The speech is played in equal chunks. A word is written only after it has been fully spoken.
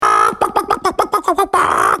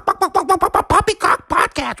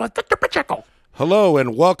Hello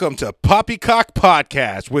and welcome to Poppycock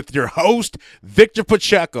Podcast with your host, Victor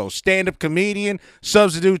Pacheco, stand-up comedian,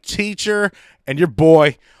 substitute teacher, and your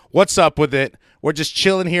boy. What's up with it? We're just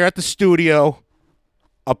chilling here at the studio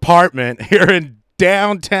apartment here in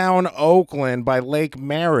downtown Oakland by Lake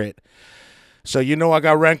Merritt. So you know I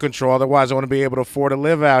got rent control, otherwise I want to be able to afford to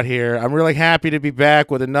live out here. I'm really happy to be back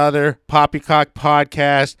with another Poppycock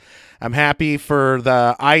Podcast. I'm happy for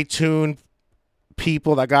the iTunes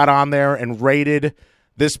people that got on there and rated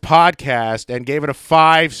this podcast and gave it a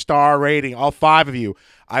 5-star rating, all 5 of you.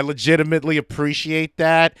 I legitimately appreciate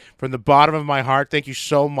that from the bottom of my heart. Thank you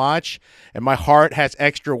so much. And my heart has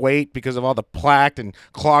extra weight because of all the plaque and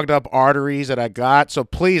clogged up arteries that I got. So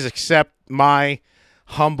please accept my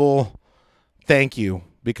humble thank you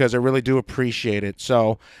because I really do appreciate it.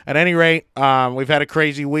 So at any rate, we've had a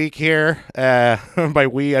crazy week here. By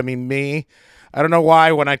we, I mean me. I don't know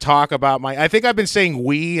why when I talk about I think I've been saying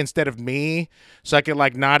we instead of me so I can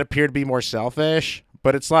not appear to be more selfish,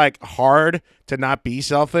 but it's hard to not be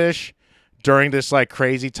selfish during this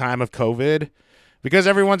crazy time of COVID because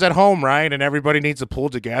everyone's at home, right? And everybody needs to pull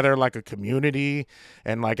together like a community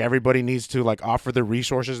and everybody needs to offer the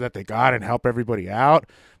resources that they got and help everybody out.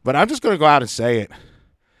 But I'm just going to go out and say it.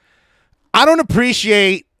 I don't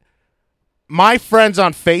appreciate my friends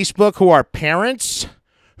on Facebook who are parents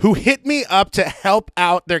who hit me up to help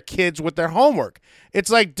out their kids with their homework.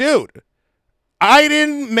 It's dude, I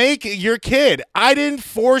didn't make your kid. I didn't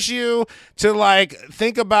force you to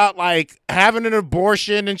think about having an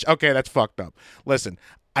abortion. And okay, that's fucked up. Listen,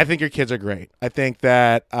 I think your kids are great. I think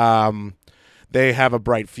that they have a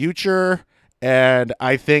bright future. And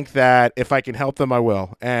I think that if I can help them, I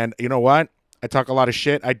will. And you know what? I talk a lot of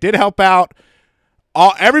shit. I did help out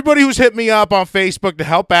everybody who's hit me up on Facebook to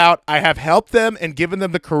help out. I have helped them and given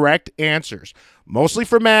them the correct answers, mostly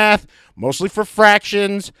for math, mostly for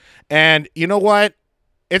fractions. And you know what?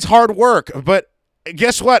 It's hard work, but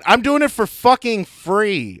guess what? I'm doing it for fucking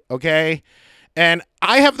free, okay? And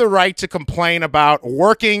I have the right to complain about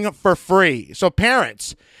working for free. So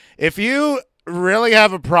parents, if you really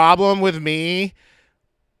have a problem with me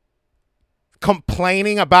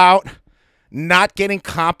complaining about not getting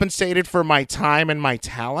compensated for my time and my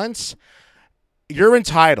talents, you're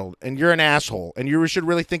entitled and you're an asshole. And you should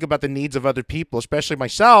really think about the needs of other people, especially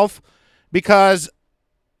myself, because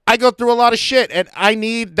I go through a lot of shit and I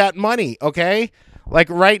need that money, okay?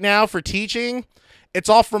 Right now for teaching, it's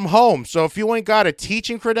all from home. So if you ain't got a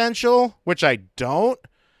teaching credential, which I don't,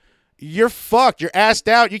 you're fucked. You're assed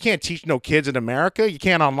out. You can't teach no kids in America. You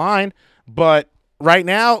can't online. But right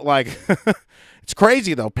now, it's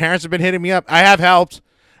crazy, though. Parents have been hitting me up. I have helped.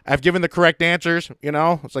 I've given the correct answers,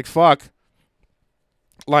 It's fuck.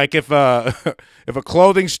 If if a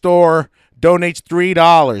clothing store donates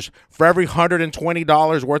 $3 for every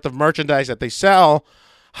 $120 worth of merchandise that they sell,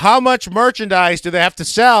 how much merchandise do they have to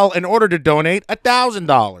sell in order to donate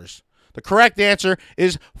 $1,000? The correct answer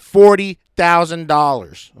is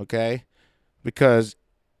 $40,000, okay? Because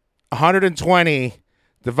 120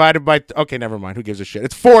 divided by, okay, never mind. Who gives a shit?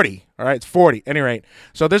 It's 40. All right, it's 40. Any rate.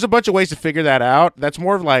 So there's a bunch of ways to figure that out. That's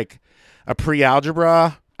more of a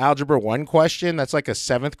pre-algebra, algebra 1 question. That's a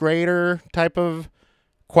 7th grader type of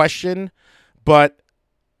question. But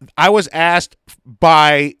I was asked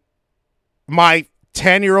by my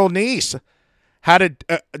 10-year-old niece how to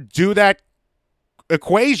do that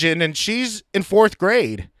equation, and she's in 4th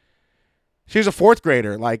grade. She's a 4th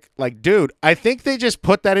grader. Dude, I think they just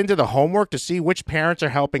put that into the homework to see which parents are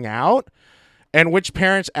helping out and which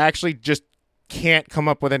parents actually just can't come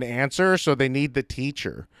up with an answer, so they need the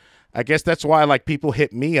teacher. I guess that's why people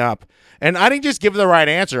hit me up. And I didn't just give the right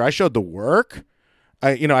answer. I showed the work.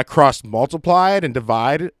 I cross multiplied and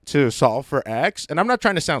divide to solve for X. And I'm not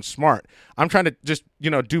trying to sound smart. I'm trying to just,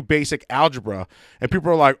 do basic algebra. And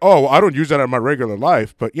people are like, oh, I don't use that in my regular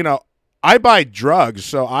life. But, I buy drugs,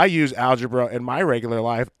 so I use algebra in my regular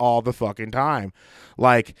life all the fucking time.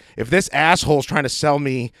 If this asshole's trying to sell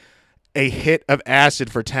me a hit of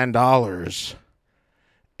acid for $10,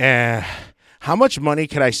 how much money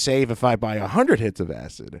can I save if I buy 100 hits of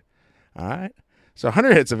acid? All right? So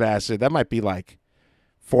 100 hits of acid, that might be $400,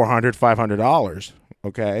 $500,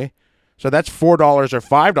 okay? So that's $4 or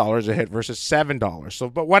 $5 a hit versus $7.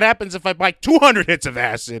 So, but what happens if I buy 200 hits of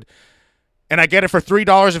acid and I get it for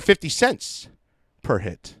 $3.50 per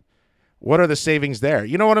hit? What are the savings there?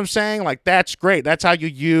 You know what I'm saying? That's great. That's how you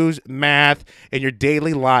use math in your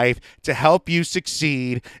daily life to help you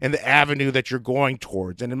succeed in the avenue that you're going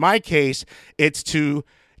towards. And in my case, it's to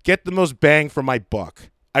get the most bang for my buck.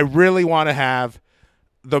 I really want to have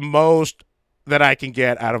the most that I can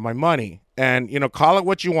get out of my money. And, call it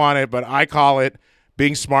what you want it, but I call it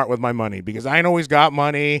being smart with my money because I ain't always got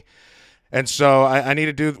money. And so I need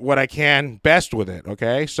to do what I can best with it,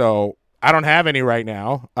 okay? So I don't have any right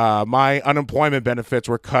now. My unemployment benefits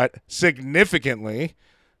were cut significantly.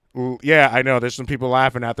 Yeah, I know. There's some people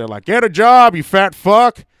laughing out there like, get a job, you fat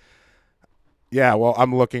fuck. Yeah, well,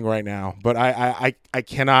 I'm looking right now. But I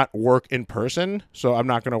cannot work in person, so I'm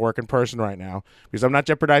not going to work in person right now because I'm not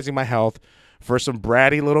jeopardizing my health for some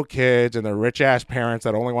bratty little kids and their rich-ass parents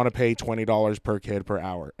that only want to pay $20 per kid per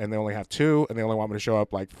hour. And they only have two, and they only want me to show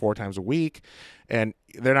up like 4 times a week. And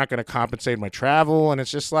they're not going to compensate my travel. And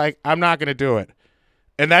it's just like, I'm not going to do it.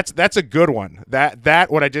 And that's a good one.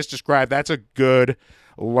 That what I just described, that's a good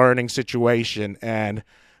learning situation. And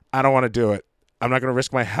I don't want to do it. I'm not going to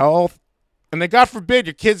risk my health. And then God forbid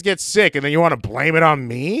your kids get sick and then you want to blame it on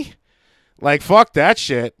me? Like, fuck that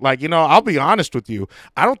shit. Like, I'll be honest with you.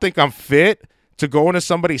 I don't think I'm fit to go into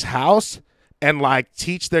somebody's house and, like,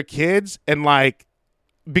 teach their kids and, like,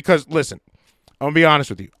 because, listen, I'm going to be honest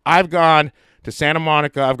with you. I've gone to Santa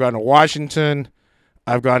Monica. I've gone to Washington.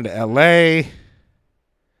 I've gone to L.A.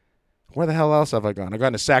 Where the hell else have I gone? I've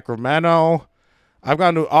gone to Sacramento. I've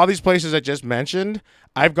gone to all these places I just mentioned.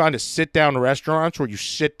 I've gone to sit-down restaurants where you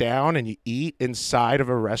sit down and you eat inside of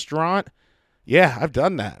a restaurant. Yeah, I've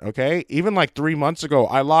done that, okay? Even like 3 months ago,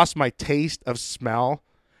 I lost my taste of smell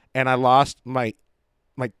and I lost my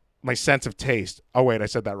sense of taste. Oh, wait, I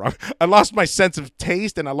said that wrong. I lost my sense of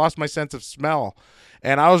taste and I lost my sense of smell.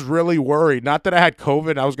 And I was really worried. Not that I had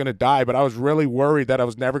COVID and I was going to die, but I was really worried that I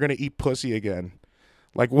was never going to eat pussy again.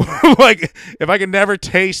 Like, like if I can never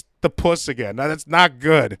taste the puss again. Now, that's not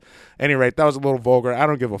good. Anyway, that was a little vulgar. I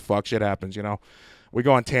don't give a fuck. Shit happens, We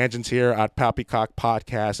go on tangents here at Poppycock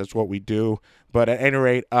Podcast. That's what we do. But at any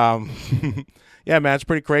rate, yeah, man, it's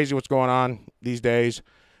pretty crazy what's going on these days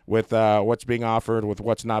with what's being offered, with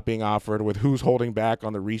what's not being offered, with who's holding back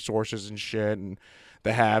on the resources and shit, and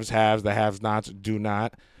the haves, the have-nots do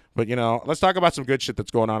not. But, let's talk about some good shit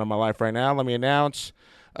that's going on in my life right now. Let me announce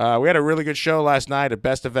we had a really good show last night at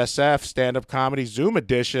Best of SF stand-up comedy Zoom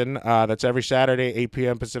edition. That's every Saturday, 8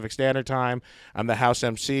 p.m. Pacific Standard Time. I'm the house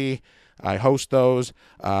MC. I host those.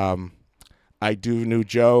 I do new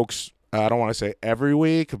jokes. I don't want to say every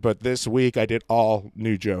week, but this week I did all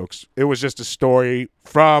new jokes. It was just a story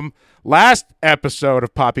from last episode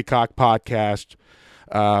of Poppycock Podcast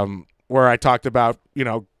where I talked about,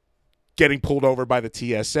 getting pulled over by the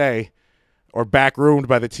TSA or backroomed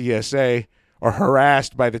by the TSA or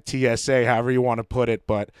harassed by the TSA, however you want to put it.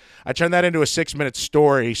 But I turned that into a 6-minute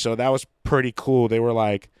story, so that was pretty cool. They were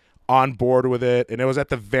like on board with it, and it was at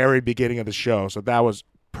the very beginning of the show, so that was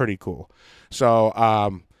pretty cool. So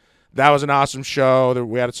that was an awesome show.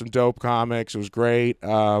 We had some dope comics. It was great.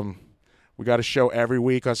 We got a show every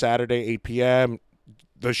week on Saturday, 8 p.m.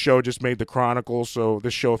 The show just made the Chronicles, so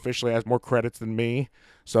this show officially has more credits than me.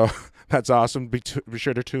 So that's awesome. Be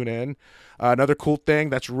sure to tune in. Another cool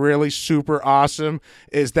thing that's really super awesome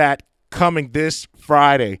is that coming this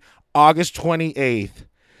Friday, August 28th,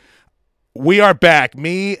 we are back,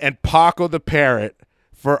 me and Paco the Parrot,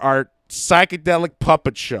 for our psychedelic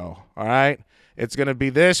puppet show, all right? It's going to be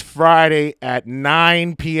this Friday at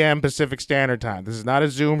 9 p.m. Pacific Standard Time. This is not a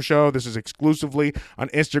Zoom show. This is exclusively on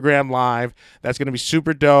Instagram Live. That's going to be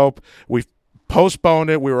super dope. We've postponed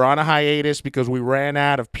it. We were on a hiatus because we ran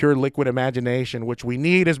out of pure liquid imagination, which we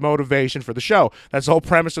need as motivation for the show. That's the whole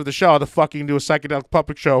premise of the show. How the fuck you can do a psychedelic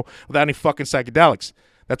puppet show without any fucking psychedelics?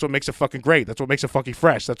 That's what makes it fucking great. That's what makes it funky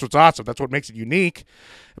fresh. That's what's awesome. That's what makes it unique.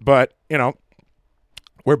 But,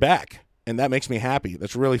 we're back. And that makes me happy.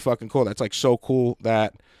 That's really fucking cool. That's like so cool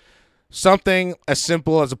that something as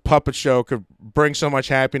simple as a puppet show could bring so much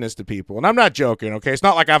happiness to people. And I'm not joking, okay? It's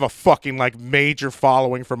not like I have a fucking like major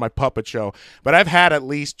following for my puppet show, but I've had at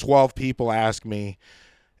least 12 people ask me,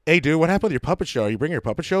 hey, dude, what happened with your puppet show? You bring your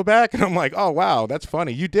puppet show back? And I'm like, oh, wow, that's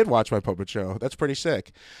funny. You did watch my puppet show. That's pretty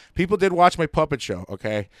sick. People did watch my puppet show,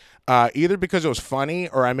 okay? Either because it was funny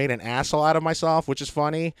or I made an asshole out of myself, which is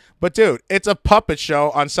funny. But, dude, it's a puppet show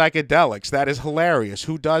on psychedelics. That is hilarious.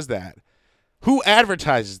 Who does that? Who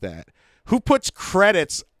advertises that? Who puts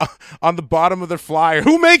credits on the bottom of their flyer?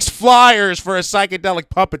 Who makes flyers for a psychedelic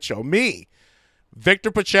puppet show? Me, Victor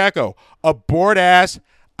Pacheco, a bored-ass,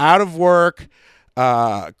 out of work,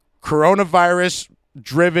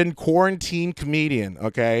 coronavirus-driven quarantine comedian,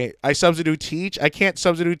 okay? I substitute teach. I can't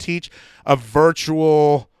substitute teach a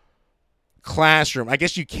virtual classroom. I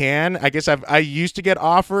guess you can. I used to get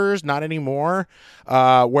offers, not anymore,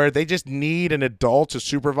 where they just need an adult to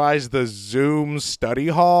supervise the Zoom study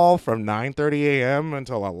hall from 9:30 a.m.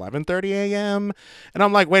 until 11:30 a.m. And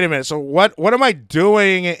I'm like, wait a minute. So what am I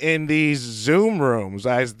doing in these Zoom rooms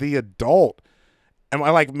as the adult? Am I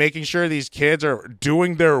like making sure these kids are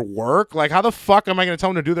doing their work? Like, how the fuck am I going to tell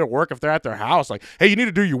them to do their work if they're at their house? Like, hey, you need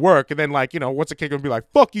to do your work. And then, like, what's a kid going to be like?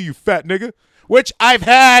 Fuck you, you fat nigga. Which I've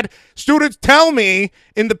had students tell me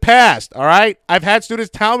in the past, all right? I've had students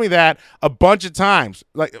tell me that a bunch of times.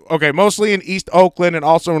 Like, okay, mostly in East Oakland and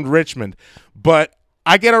also in Richmond. But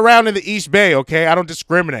I get around in the East Bay, okay? I don't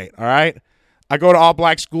discriminate, all right? I go to all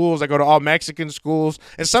black schools. I go to all Mexican schools.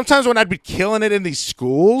 And sometimes when I'd be killing it in these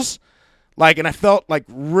schools, like, and I felt like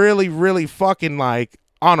really, really fucking like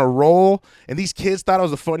on a roll, and these kids thought I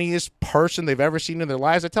was the funniest person they've ever seen in their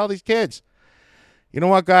lives, I tell these kids, you know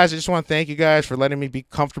what, guys, I just want to thank you guys for letting me be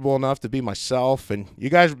comfortable enough to be myself, and you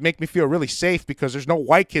guys make me feel really safe because there's no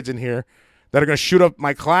white kids in here that are going to shoot up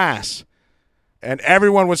my class. And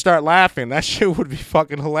everyone would start laughing. That shit would be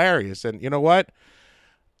fucking hilarious. And you know what?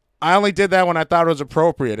 I only did that when I thought it was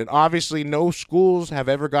appropriate. And obviously no schools have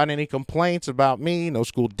ever gotten any complaints about me. No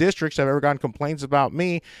school districts have ever gotten complaints about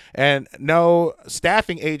me. And no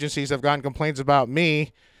staffing agencies have gotten complaints about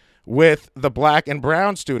me with the black and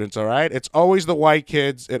brown students, all right? It's always the white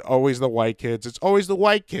kids. It's always the white kids. It's always the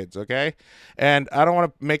white kids, okay? And I don't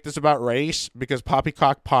want to make this about race because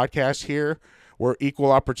Poppycock Podcast here, we're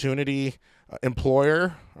equal opportunity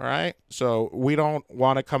employer, all right? So we don't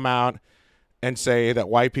want to come out and say that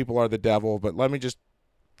white people are the devil, but let me just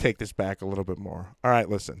take this back a little bit more. All right,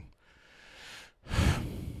 listen.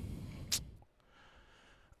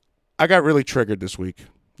 I got really triggered this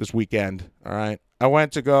weekend, all right? I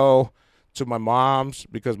went to go to my mom's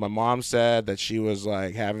because my mom said that she was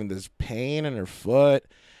like having this pain in her foot,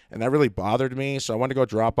 and that really bothered me. So I went to go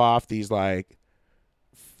drop off these like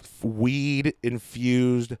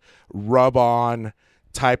weed-infused rub-on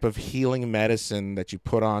type of healing medicine that you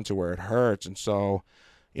put on to where it hurts. And so,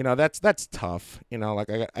 that's tough. Like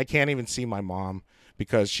I can't even see my mom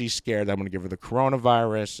because she's scared that I'm going to give her the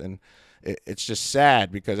coronavirus. And it's just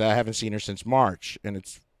sad because I haven't seen her since March, and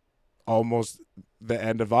it's almost the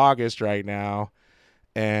end of August right now,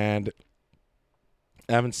 and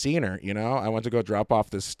I haven't seen her. I went to go drop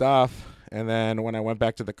off this stuff, and then when I went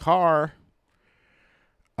back to the car,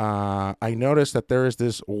 I noticed that there is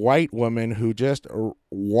this white woman who just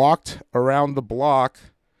walked around the block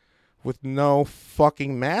with no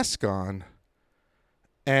fucking mask on.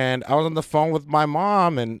 And I was on the phone with my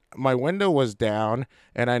mom, and my window was down,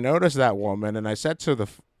 and I noticed that woman, and I said to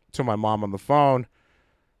my mom on the phone,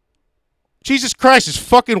 Jesus Christ, this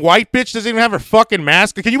fucking white bitch doesn't even have her fucking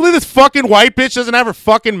mask on. Can you believe this fucking white bitch doesn't have her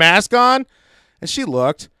fucking mask on? And she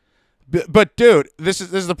looked. But dude, this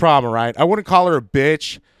is the problem, right? I wouldn't call her a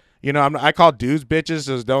bitch. I call dudes bitches,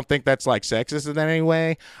 so don't think that's like sexist in any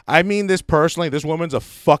way. I mean this personally. This woman's a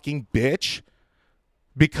fucking bitch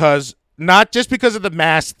not just because of the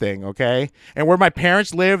mask thing, okay? And where my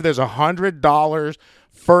parents live, there's $100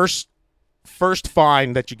 first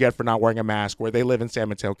fine that you get for not wearing a mask where they live in San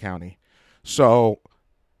Mateo County. So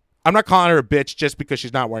I'm not calling her a bitch just because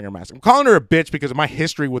she's not wearing her mask. I'm calling her a bitch because of my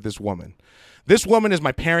history with this woman. This woman is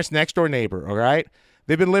my parents' next door neighbor, all right?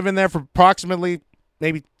 They've been living there for approximately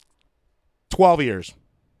maybe 12 years,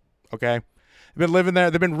 okay? They've been living there.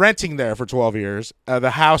 They've been renting there for 12 years,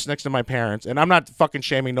 the house next to my parents. And I'm not fucking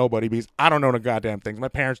shaming nobody because I don't know the goddamn things. My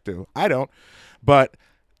parents do. I don't. But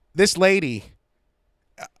this lady,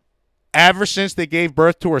 ever since they gave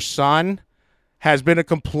birth to her son, has been a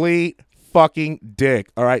complete fucking dick,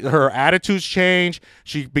 all right? Her attitudes changed.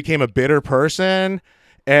 She became a bitter person.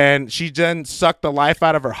 And she then sucked the life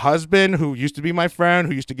out of her husband, who used to be my friend,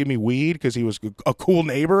 who used to give me weed because he was a cool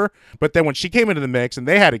neighbor. But then when she came into the mix and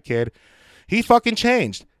they had a kid, he fucking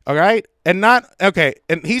changed. All right. And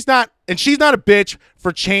she's not a bitch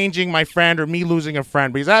for changing my friend or me losing a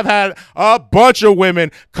friend, because I've had a bunch of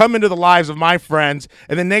women come into the lives of my friends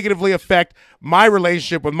and then negatively affect my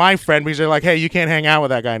relationship with my friend because they're like, hey, you can't hang out with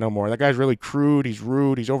that guy no more. That guy's really crude. He's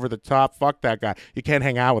rude. He's over the top. Fuck that guy. You can't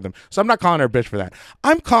hang out with him. So I'm not calling her a bitch for that.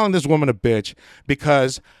 I'm calling this woman a bitch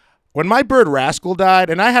because when my bird Rascal died,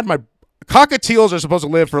 and I had my cockatiels are supposed to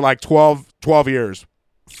live for like 12 years.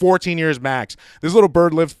 14 years max. This little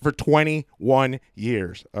bird lived for 21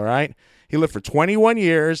 years, all right? He lived for 21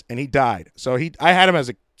 years, and he died. So I had him as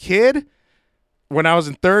a kid when I was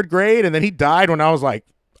in 3rd grade, and then he died when I was like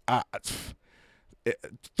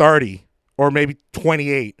 30 or maybe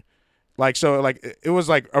 28. It was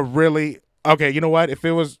like a really, okay, you know what?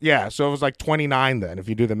 So it was like 29 then, if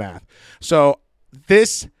you do the math. So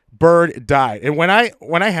this bird died. And when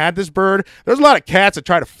I had this bird, there was a lot of cats that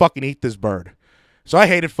tried to fucking eat this bird. So I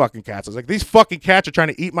hated fucking cats. I was like, these fucking cats are trying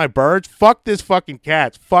to eat my birds. Fuck this fucking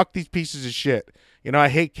cats. Fuck these pieces of shit. I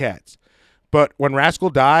hate cats. But when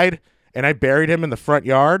Rascal died and I buried him in the front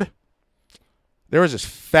yard, there was this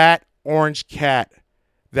fat orange cat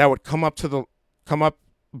that would come up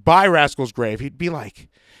by Rascal's grave. He'd be like,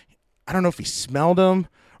 I don't know if he smelled him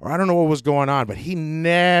or I don't know what was going on, but he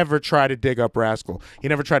never tried to dig up Rascal. He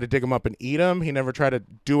never tried to dig him up and eat him. He never tried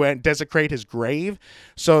to desecrate his grave.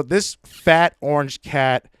 So this fat orange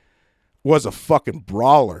cat was a fucking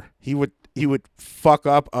brawler. He would fuck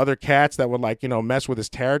up other cats that would mess with his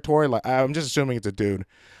territory. Like, I'm just assuming it's a dude,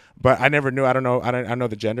 but I never knew. I don't know. I know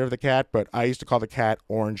the gender of the cat, but I used to call the cat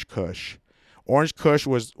Orange Kush. Orange Kush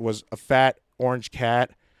was a fat orange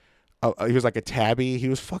cat. He was like a tabby. He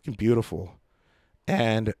was fucking beautiful,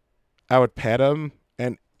 and I would pet him,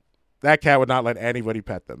 and that cat would not let anybody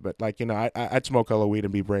pet them. But I'd smoke hella weed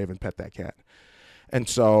and be brave and pet that cat. And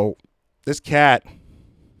so this cat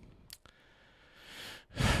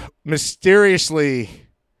mysteriously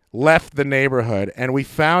left the neighborhood, and we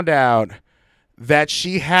found out that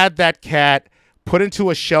she had that cat put into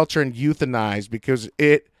a shelter and euthanized because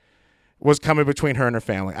it was coming between her and her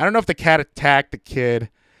family. I don't know if the cat attacked the kid.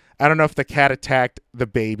 I don't know if the cat attacked the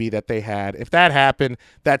baby that they had. If that happened,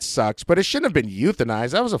 that sucks. But it shouldn't have been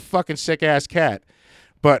euthanized. That was a fucking sick-ass cat.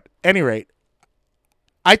 But at any rate,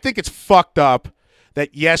 I think it's fucked up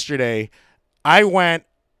that yesterday I went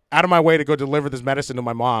out of my way to go deliver this medicine to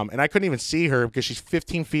my mom, and I couldn't even see her because she's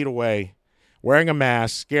 15 feet away, wearing a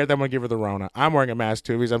mask, scared that I'm going to give her the Rona. I'm wearing a mask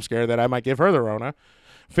too because I'm scared that I might give her the Rona.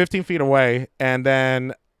 15 feet away, and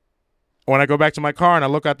then when I go back to my car and I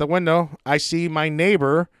look out the window, I see my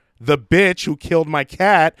neighbor, the bitch who killed my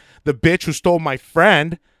cat, the bitch who stole my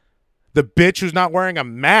friend, the bitch who's not wearing a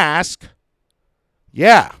mask.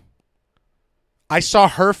 Yeah. I saw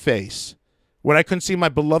her face when I couldn't see my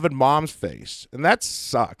beloved mom's face. And that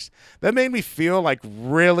sucks. That made me feel like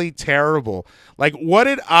really terrible. Like, what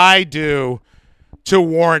did I do to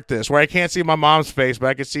warrant this, where I can't see my mom's face, but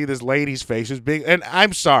I can see this lady's face who's being, and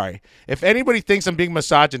I'm sorry. If anybody thinks I'm being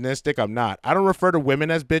misogynistic, I'm not. I don't refer to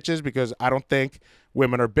women as bitches because I don't think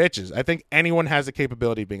women are bitches. I think anyone has the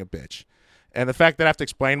capability of being a bitch. And the fact that I have to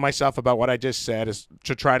explain myself about what I just said is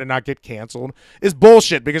to try to not get canceled is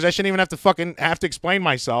bullshit, because I shouldn't even have to explain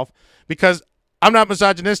myself because I'm not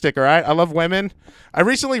misogynistic, all right? I love women. I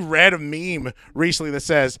recently read a meme that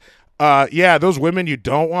says, yeah, those women you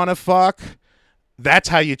don't want to fuck, that's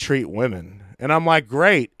how you treat women. And I'm like,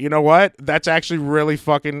 great. You know what? That's actually really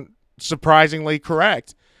fucking surprisingly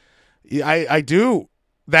correct. I do.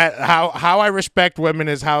 That how I respect women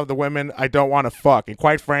is how the women I don't want to fuck. And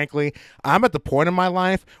quite frankly, I'm at the point in my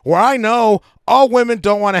life where I know all women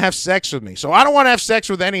don't want to have sex with me. So I don't want to have sex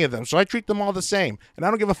with any of them. So I treat them all the same. And I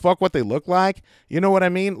don't give a fuck what they look like. You know what I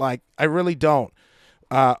mean? Like, I really don't.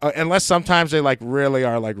 Unless sometimes they really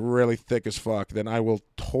are really thick as fuck, then I will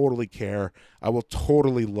totally care. I will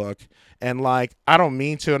totally look. And I don't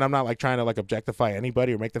mean to, and I'm not trying to objectify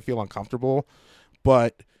anybody or make them feel uncomfortable.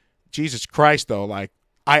 But Jesus Christ, though, I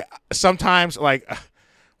sometimes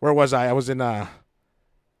where was I? I was in not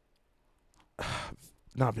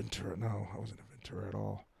Ventura. No, I wasn't in Ventura at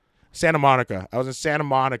all. Santa Monica. I was in Santa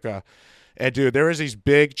Monica, and dude, there was these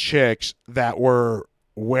big chicks that were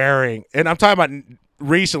wearing, and I'm talking about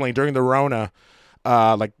recently during the Rona,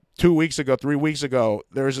 2 weeks ago, 3 weeks ago,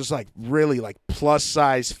 there was this really plus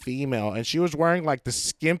size female, and she was wearing the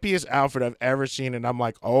skimpiest outfit I've ever seen, and I'm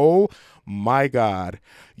like, oh my God,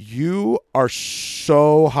 you are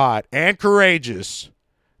so hot and courageous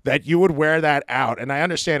that you would wear that out. And I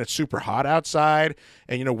understand it's super hot outside,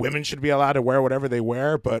 and women should be allowed to wear whatever they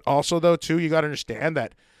wear, but also though too, you got to understand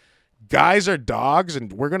that guys are dogs,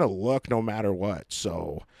 and we're gonna look no matter what.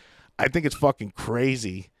 So I think it's fucking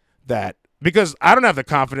crazy that, because I don't have the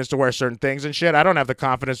confidence to wear certain things and shit. I don't have the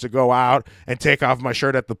confidence to go out and take off my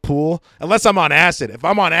shirt at the pool unless I'm on acid. If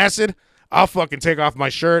I'm on acid, I'll fucking take off my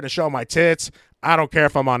shirt and show my tits. I don't care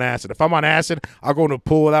if I'm on acid. If I'm on acid, I'll go to the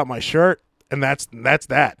pool without my shirt, and that's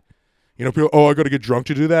that. People, oh, I got to get drunk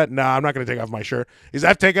to do that? Nah, I'm not going to take off my shirt. Is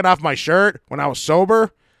I've taken off my shirt when I was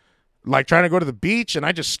sober, trying to go to the beach, and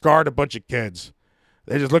I just scarred a bunch of kids.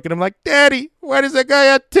 They just look at him like, Daddy, why does that guy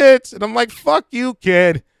have tits? And I'm like, fuck you,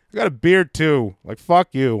 kid. I got a beard too. Fuck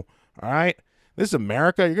you. All right? This is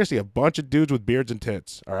America. You're going to see a bunch of dudes with beards and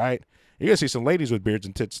tits. All right? You're going to see some ladies with beards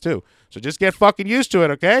and tits too. So just get fucking used to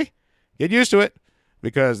it, okay? Get used to it,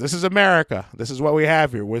 because this is America. This is what we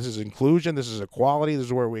have here. This is inclusion. This is equality. This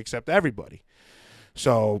is where we accept everybody.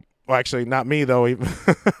 So, well, actually, not me, though. Even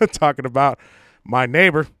talking about my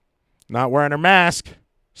neighbor not wearing her mask,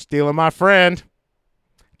 stealing my friend,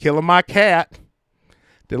 killing my cat.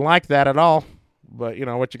 Didn't like that at all. But,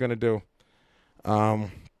 what you going to do?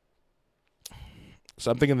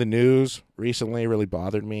 Something in the news recently really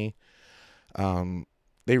bothered me.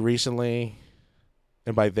 They recently,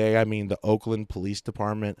 and by they I mean the Oakland Police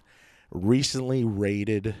Department, recently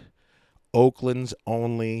raided Oakland's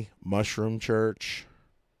only mushroom church.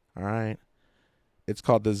 All right. It's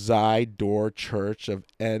called the Zydor Church of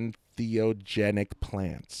Entheogenic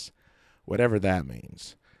Plants, whatever that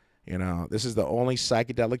means. You know, this is the only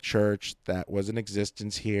psychedelic church that was in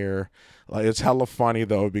existence here. Like, it's hella funny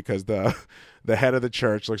though, because the head of the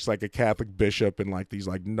church looks like a Catholic bishop in like these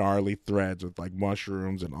like gnarly threads with like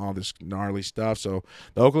mushrooms and all this gnarly stuff. So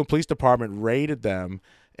the Oakland Police Department raided them,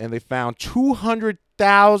 and they found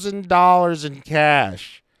 $200,000 in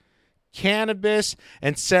cash, cannabis,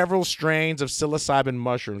 and several strains of psilocybin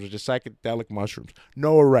mushrooms, which is psychedelic mushrooms.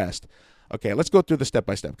 No arrest. Okay, let's go through the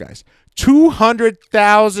step-by-step, guys.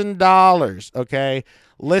 $200,000, okay?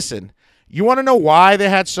 Listen, you want to know why they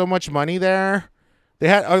had so much money there?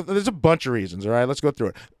 There's a bunch of reasons, all right? Let's go through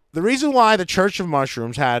it. The reason why the Church of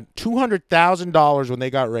Mushrooms had $200,000 when they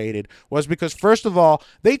got raided was because, first of all,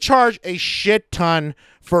 they charge a shit ton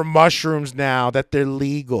for mushrooms now that they're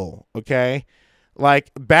legal, okay?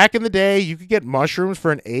 Like, back in the day, you could get mushrooms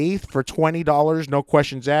for an eighth for $20, no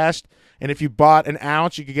questions asked. And if you bought an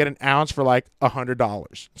ounce, you could get an ounce for like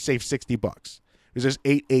 $100. Save $60 because there's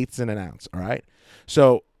 8/8 in an ounce. All right.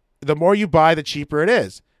 So the more you buy, the cheaper it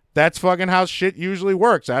is. That's fucking how shit usually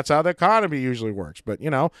works. That's how the economy usually works. But,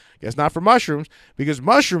 you know, guess not for mushrooms, because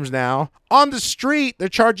mushrooms now on the street, they're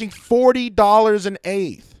charging $40 an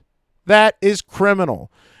eighth. That is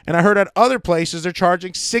criminal. And I heard at other places they're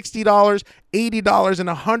charging $60, $80, and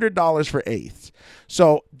 $100 for eighths.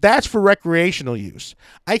 So that's for recreational use.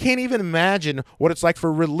 I can't even imagine what it's like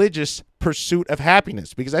for religious pursuit of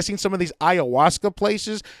happiness, because I've seen some of these ayahuasca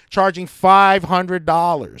places charging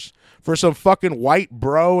 $500 for some fucking white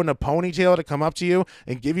bro in a ponytail to come up to you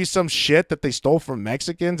and give you some shit that they stole from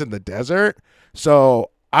Mexicans in the desert. So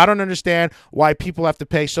I don't understand why people have to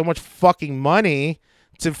pay so much fucking money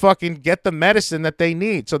to fucking get the medicine that they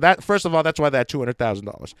need. So that, first of all, that's why they had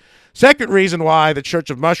 $200,000. Second reason why the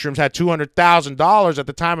Church of Mushrooms had $200,000 at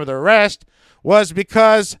the time of their arrest was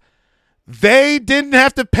because they didn't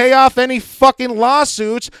have to pay off any fucking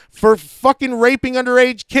lawsuits for fucking raping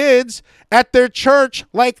underage kids at their church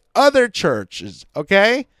like other churches,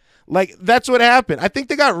 okay? Like, that's what happened. I think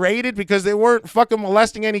they got raided because they weren't fucking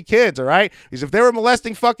molesting any kids, all right? Because if they were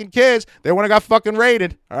molesting fucking kids, they wouldn't have got fucking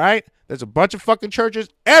raided, all right? There's a bunch of fucking churches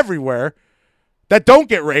everywhere that don't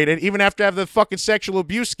get raided even after have the fucking sexual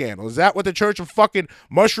abuse scandal. Is that what the Church of fucking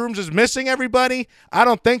Mushrooms is missing, everybody? I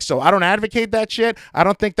don't think so. I don't advocate that shit. I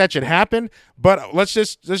don't think that should happen. But let's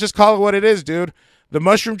just call it what it is, dude. The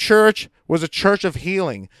Mushroom Church was a church of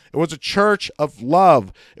healing. It was a church of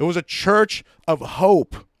love. It was a church of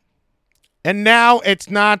hope. And now it's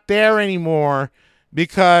not there anymore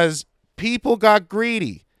because people got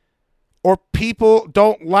greedy, or people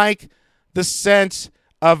don't like the sense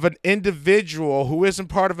of an individual who isn't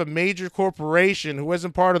part of a major corporation, who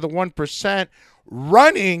isn't part of the 1%,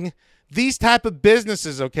 running these type of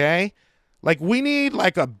businesses, okay? Like, we need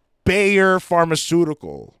like a Bayer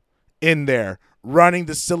Pharmaceutical in there running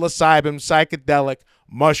the psilocybin psychedelic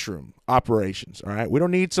mushroom operations, all right? We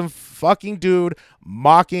don't need some fucking dude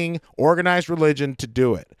mocking organized religion to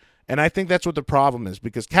do it. And I think that's what the problem is,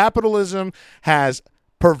 because capitalism has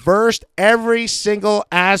perversed every single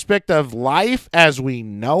aspect of life as we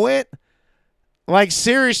know it. Like,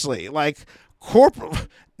 seriously, like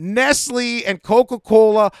Nestle and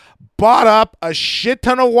Coca-Cola bought up a shit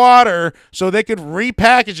ton of water so they could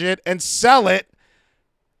repackage it and sell it.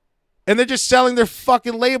 And they're just selling their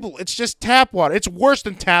fucking label. It's just tap water. It's worse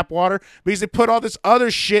than tap water because they put all this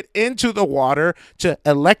other shit into the water to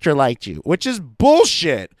electrolyte you, which is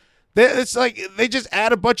bullshit. It's like they just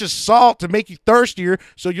add a bunch of salt to make you thirstier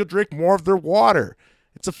so you'll drink more of their water.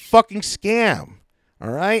 It's a fucking scam,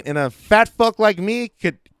 all right? And a fat fuck like me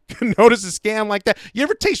could notice a scam like that. You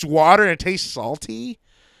ever taste water and it tastes salty?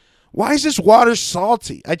 Why is this water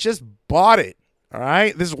salty? I just bought it, all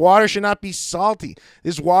right? This water should not be salty.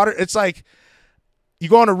 This water, it's like you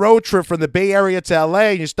go on a road trip from the Bay Area to LA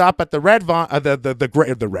and you stop at the Grapevine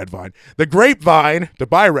to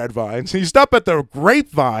buy red vine. So you stop at the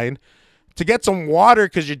Grapevine to get some water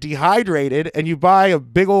because you're dehydrated, and you buy a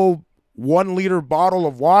big old 1 liter bottle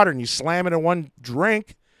of water and you slam it in one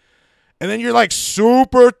drink. And then you're like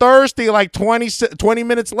super thirsty like 20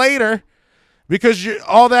 minutes later because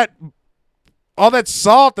all that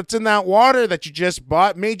salt that's in that water that you just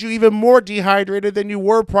bought made you even more dehydrated than you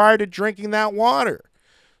were prior to drinking that water.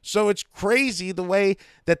 So it's crazy the way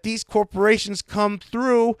that these corporations come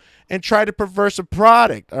through and try to perverse a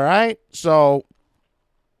product, all right? So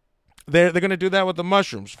they're going to do that with the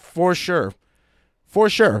mushrooms, for sure. For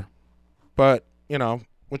sure. But, you know,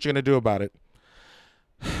 what you going to do about it?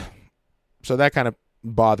 So that kind of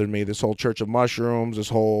bothered me. This whole Church of Mushrooms, this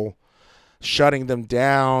whole shutting them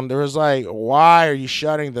down. There was like, why are you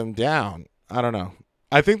shutting them down? I don't know.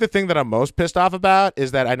 I think the thing that I'm most pissed off about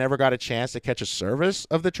is that I never got a chance to catch a service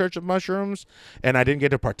of the Church of Mushrooms, and I didn't get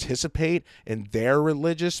to participate in their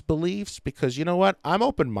religious beliefs because, you know what? I'm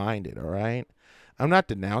open-minded, all right? I'm not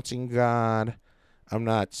denouncing God. I'm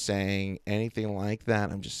not saying anything like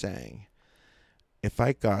that. I'm just saying if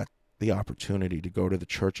I got the opportunity to go to the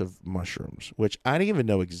Church of Mushrooms, which I didn't even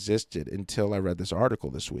know existed until I read this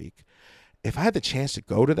article this week, if I had the chance to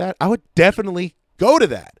go to that, I would definitely go to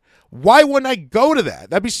that. Why wouldn't I go to that?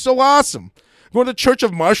 That'd be so awesome. Going to the Church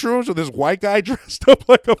of Mushrooms with this white guy dressed up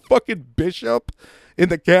like a fucking bishop in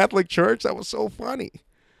the Catholic Church. That was so funny.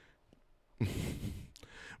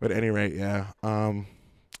 But at any rate, yeah.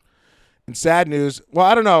 In sad news, well,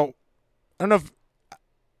 I don't know if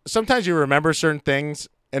sometimes you remember certain things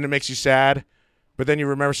and it makes you sad, but then you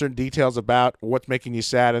remember certain details about what's making you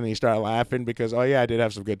sad and then you start laughing because, oh yeah, I did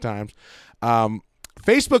have some good times.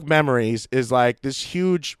 Facebook memories is like this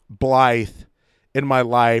huge Blythe in my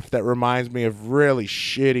life that reminds me of really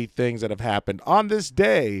shitty things that have happened on this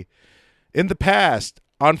day in the past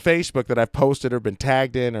on Facebook that I've posted or been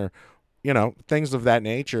tagged in or, you know, things of that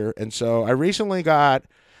nature. And so I recently got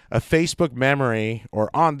a Facebook memory or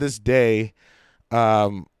on this day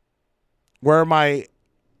where my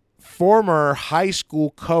former high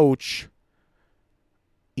school coach,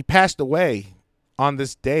 he passed away on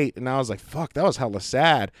this date, and I was like, fuck, that was hella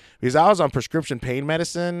sad because I was on prescription pain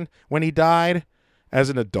medicine when he died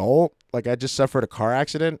as an adult. Like I just suffered a car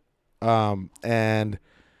accident, and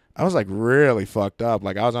I was like really fucked up.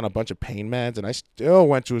 Like I was on a bunch of pain meds, and I still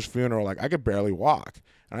went to his funeral. Like I could barely walk,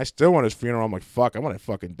 and I still went to his funeral. I'm like, fuck, I'm gonna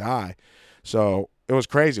fucking die. So it was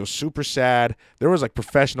crazy. It was super sad. There was like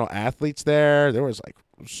professional athletes there. There was like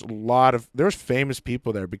there was famous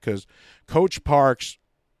people there because Coach Parks,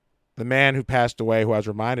 the man who passed away, who I was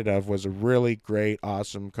reminded of, was a really great,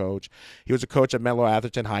 awesome coach. He was a coach at Menlo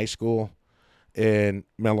Atherton High School in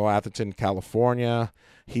Menlo Atherton, California.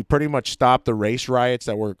 He pretty much stopped the race riots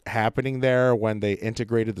that were happening there when they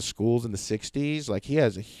integrated the schools in the 60s. Like, he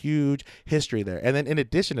has a huge history there. And then in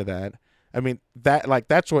addition to that, I mean, that's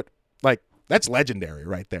legendary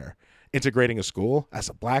right there. Integrating a school as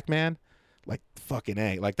a black man, like fucking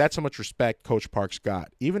A. Like, that's how much respect Coach Parks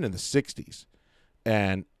got, even in the 60s.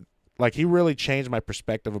 And like, he really changed my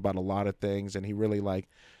perspective about a lot of things, and he really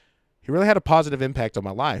had a positive impact on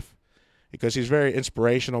my life because he's very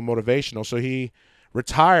inspirational, motivational. So he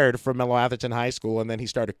retired from Menlo Atherton High School, and then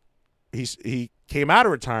he came out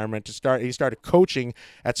of retirement he started coaching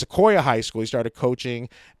at Sequoia High School. He started coaching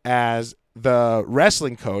as the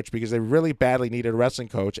wrestling coach because they really badly needed a wrestling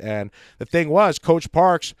coach. And the thing was, Coach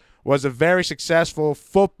Parks was a very successful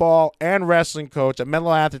football and wrestling coach at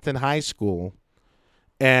Menlo Atherton High School.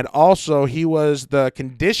 And also, he was the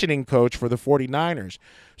conditioning coach for the 49ers.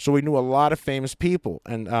 So we knew a lot of famous people.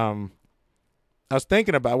 And I was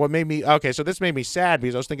thinking about so this made me sad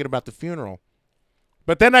because I was thinking about the funeral.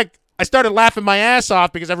 But then I started laughing my ass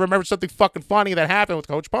off because I remembered something fucking funny that happened with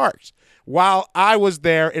Coach Parks while I was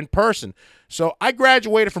there in person. So I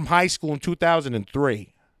graduated from high school in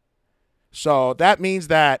 2003. So that means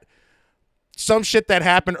that some shit that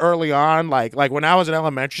happened early on, like when I was in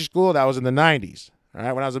elementary school, that was in the 90s. All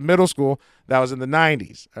right. When I was in middle school, that was in the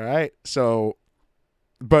 90s. All right. So,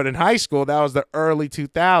 but in high school, that was the early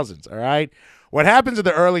 2000s. All right. What happens in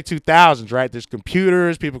the early 2000s, right? There's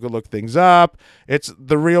computers. People could look things up. It's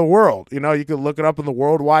the real world. You know, you could look it up in the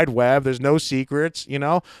World Wide Web. There's no secrets, you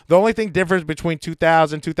know. The only thing different between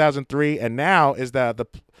 2000, 2003, and now is that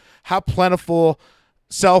how plentiful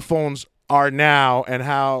cell phones are now and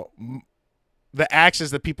how the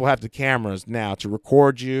access that people have to cameras now to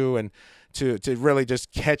record you and to really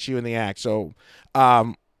just catch you in the act. So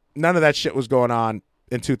none of that shit was going on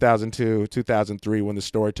in 2002, 2003 when the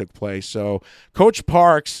story took place. So Coach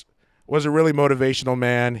Parks was a really motivational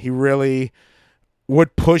man. He really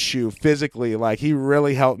would push you physically. Like, he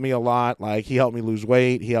really helped me a lot. Like, he helped me lose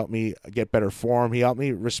weight. He helped me get better form. He helped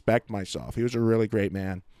me respect myself. He was a really great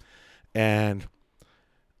man. And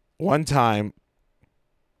one time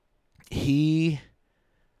he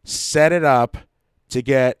set it up to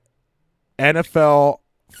get NFL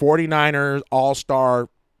 49ers All-Star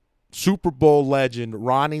Super Bowl legend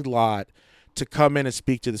Ronnie Lott to come in and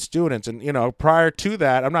speak to the students. And, you know, prior to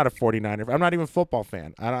that, I'm not a 49er. I'm not even a football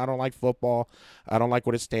fan. I don't like football. I don't like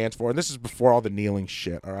what it stands for. And this is before all the kneeling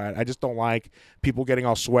shit, all right? I just don't like people getting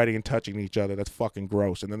all sweaty and touching each other. That's fucking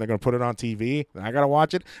gross. And then they're going to put it on TV, and I got to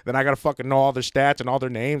watch it. Then I got to fucking know all their stats and all their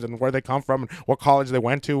names and where they come from and what college they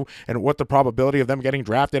went to and what the probability of them getting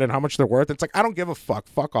drafted and how much they're worth. It's like, I don't give a fuck.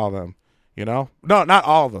 Fuck all of them. No, not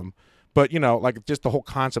all of them, but like just the whole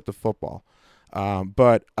concept of football.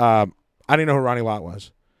 But I didn't know who Ronnie Lott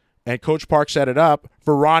was, and Coach Park set it up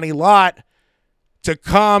for Ronnie Lott to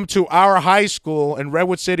come to our high school in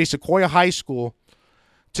Redwood City, Sequoia High School,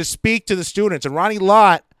 to speak to the students. And Ronnie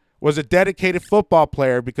Lott was a dedicated football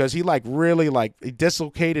player because he he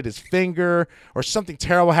dislocated his finger or something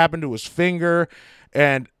terrible happened to his finger.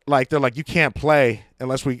 And they're like, you can't play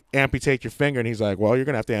unless we amputate your finger. And he's like, well, you're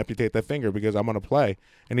going to have to amputate that finger because I'm going to play.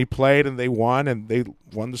 And he played and they won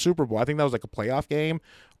the Super Bowl. I think that was like a playoff game,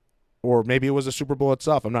 or maybe it was the Super Bowl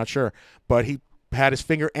itself. I'm not sure. But he had his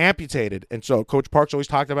finger amputated. And so Coach Parks always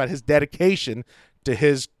talked about his dedication to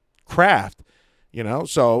his craft,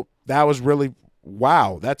 So that was really,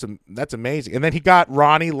 wow, that's amazing. And then he got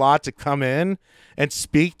Ronnie Lott to come in and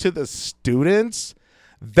speak to the students.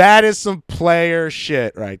 That is some player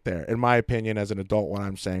shit right there, in my opinion, as an adult, what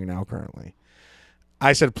I'm saying now currently.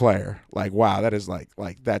 I said player. Like, wow, that is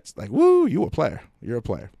that's like, woo, you a player. You're a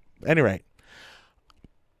player. At any rate,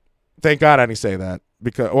 thank God I didn't say that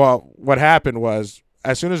because, well, what happened was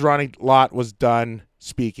as soon as Ronnie Lott was done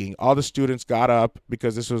speaking, all the students got up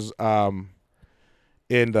because this was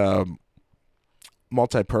in the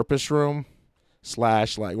multi-purpose room /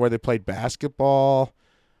 where they played basketball.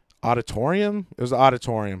 Auditorium? It was the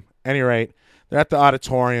auditorium. Any rate, they're at the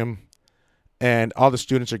auditorium, and all the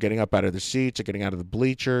students are getting up out of their seats, are getting out of the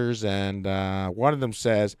bleachers, and one of them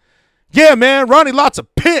says, yeah, man, Ronnie Lott's a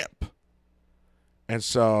pimp. And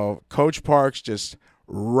so Coach Parks just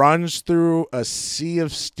runs through a sea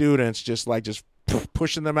of students, just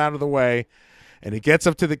pushing them out of the way, and he gets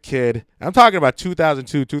up to the kid. I'm talking about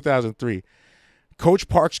 2002, 2003. Coach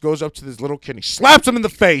Parks goes up to this little kid, and he slaps him in the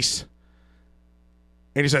face.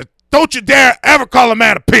 And he said, don't you dare ever call a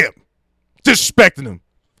man a pimp. Disrespecting him.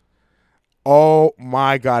 Oh,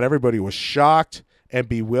 my God. Everybody was shocked and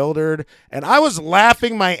bewildered. And I was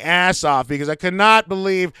laughing my ass off because I could not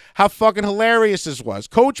believe how fucking hilarious this was.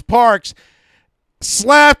 Coach Parks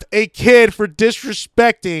slapped a kid for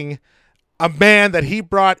disrespecting a man that he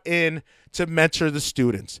brought in to mentor the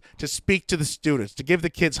students, to speak to the students, to give the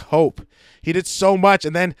kids hope. He did so much.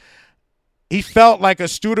 And then he felt like a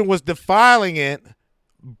student was defiling it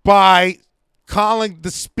by calling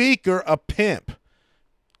the speaker a pimp.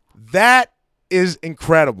 That is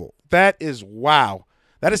incredible. That is wow.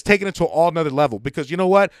 That is taken it to all another level because you know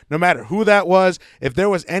what? No matter who that was, if there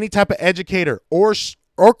was any type of educator or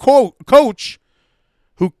coach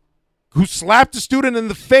who slapped a student in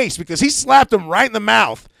the face because he slapped him right in the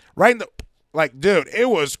mouth, right in the dude, it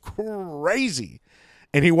was crazy.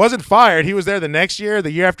 And he wasn't fired. He was there the next year,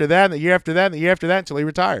 the year after that, and the year after that, and the year after that until he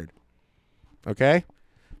retired. Okay?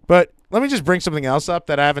 But let me just bring something else up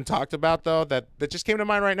that I haven't talked about, though, that just came to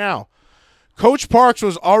mind right now. Coach Parks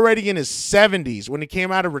was already in his 70s when he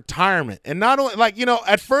came out of retirement. And not only,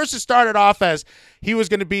 at first it started off as he was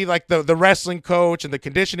going to be like the wrestling coach and the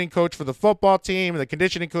conditioning coach for the football team and the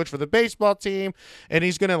conditioning coach for the baseball team. And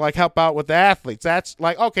he's going to, help out with the athletes. That's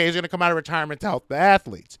okay, he's going to come out of retirement to help the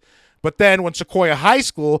athletes. But then when Sequoia High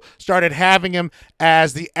School started having him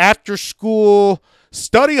as the after-school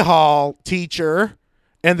study hall teacher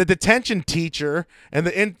and the detention teacher and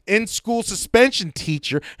the in-school suspension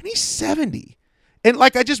teacher, and he's 70. And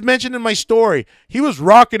like I just mentioned in my story, he was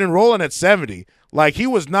rocking and rolling at 70. He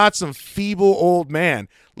was not some feeble old man.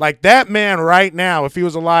 That man right now, if he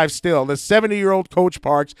was alive still, the 70-year-old Coach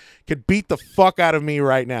Parks could beat the fuck out of me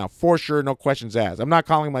right now. For sure, no questions asked. I'm not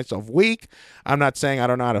calling myself weak. I'm not saying I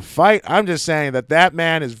don't know how to fight. I'm just saying that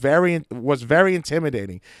man was very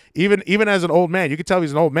intimidating. Even as an old man, you can tell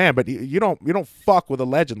he's an old man, but you don't fuck with a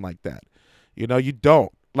legend like that. You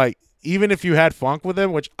don't. Even if you had funk with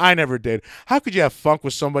him, which I never did, how could you have funk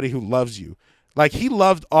with somebody who loves you? He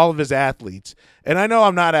loved all of his athletes. And I know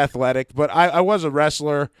I'm not athletic, but I was a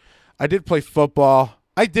wrestler. I did play football.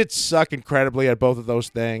 I did suck incredibly at both of those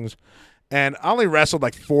things. And I only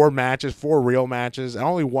wrestled 4 real matches. I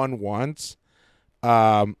only won once.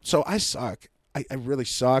 So I suck. I really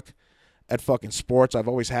suck at fucking sports. I've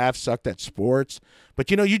always have sucked at sports. But,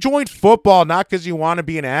 you joined football not because you want to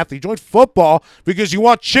be an athlete. You joined football because you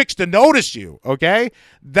want chicks to notice you, okay?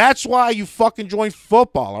 That's why you fucking joined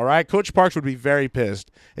football, all right? Coach Parks would be very pissed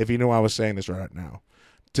if he knew I was saying this right now,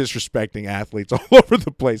 disrespecting athletes all over the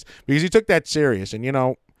place because he took that serious. And,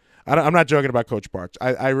 I'm not joking about Coach Parks.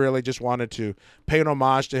 I really just wanted to pay an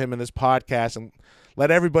homage to him in this podcast and let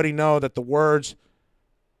everybody know that the words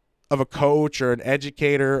of a coach or an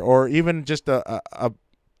educator or even just a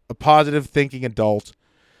positive thinking adult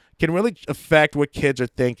can really affect what kids are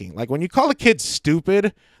thinking. When you call a kid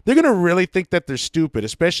stupid, they're going to really think that they're stupid,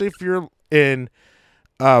 especially if you're in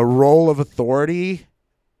a role of authority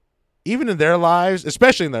even in their lives,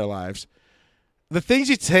 especially in their lives, the things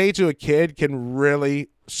you say to a kid can really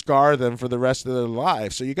scar them for the rest of their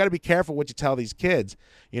lives. So you got to be careful what you tell these kids.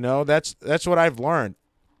 You know, that's what I've learned.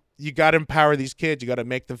 You got to empower these kids. You got to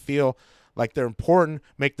make them feel like they're important,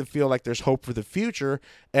 make them feel like there's hope for the future.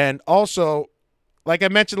 And also, like I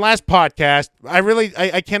mentioned last podcast,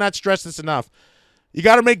 I cannot stress this enough. You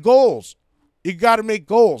got to make goals. You got to make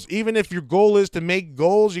goals. Even if your goal is to make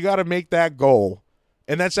goals, you got to make that goal.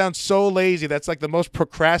 And that sounds so lazy. That's like the most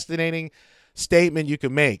procrastinating statement you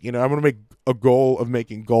can make. You know, I'm going to make a goal of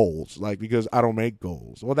making goals, like, because I don't make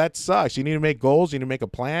goals. Well, that sucks. You need to make goals. You need to make a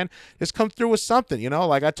plan. Just come through with something, you know?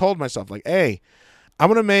 Like I told myself, like, hey, I'm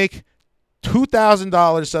going to make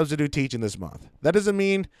 $2,000 substitute teaching this month. That doesn't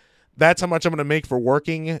mean that's how much I'm going to make for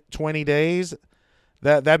working 20 days.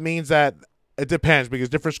 That means that it depends, because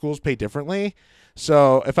different schools pay differently.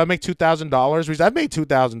 So if I make $2,000, because I've made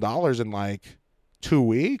 $2,000 in like 2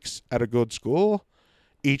 weeks at a good school.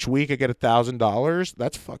 Each week I get $1,000.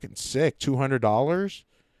 That's fucking sick. $200.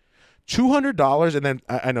 $200, and then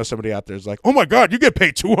I know somebody out there is like, oh my God, you get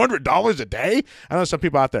paid $200 a day? I know some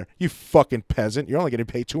people out there, you fucking peasant, you're only getting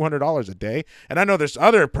paid $200 a day. And I know there's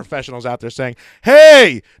other professionals out there saying,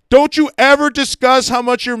 hey, don't you ever discuss how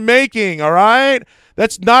much you're making, all right?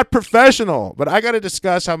 That's not professional. But I got to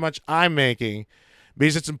discuss how much I'm making,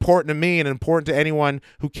 because it's important to me and important to anyone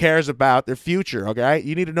who cares about their future, okay?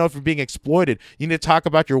 You need to know if you're being exploited. You need to talk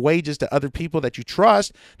about your wages to other people that you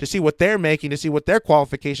trust, to see what they're making, to see what their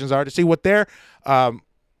qualifications are, to see what their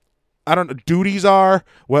duties are,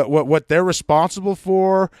 what they're responsible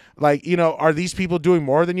for. Like, you know, are these people doing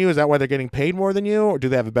more than you? Is that why they're getting paid more than you? Or do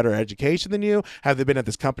they have a better education than you? Have they been at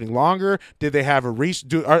this company longer? Did they have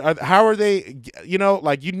how are they, you know,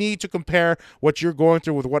 like, you need to compare what you're going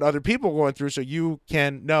through with what other people are going through, so you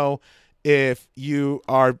can know if you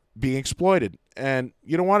are being exploited. And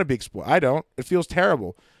you don't want to be exploited. I don't. It feels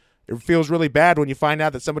terrible. It feels really bad when you find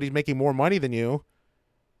out that somebody's making more money than you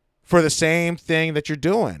for the same thing that you're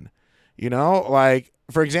doing. You know, like,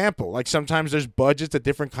 for example, like sometimes there's budgets at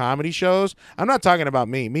different comedy shows. I'm not talking about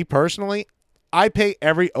me. Me personally, I pay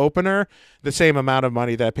every opener the same amount of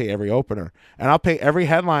money that I pay every opener. And I'll pay every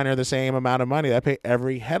headliner the same amount of money that I pay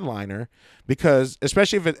every headliner, because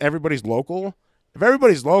especially if everybody's local,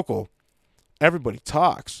 everybody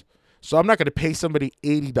talks. So I'm not going to pay somebody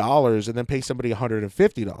 $80 and then pay somebody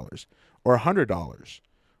 $150 or $100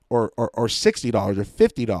 or $60 or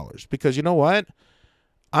 $50, because you know what?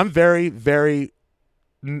 I'm very, very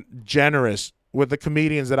generous with the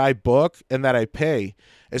comedians that I book and that I pay,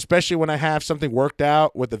 especially when I have something worked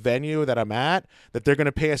out with the venue that I'm at, that they're going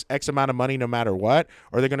to pay us X amount of money no matter what,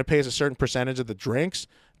 or they're going to pay us a certain percentage of the drinks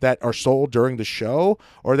that are sold during the show,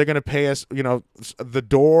 or they're going to pay us, you know, the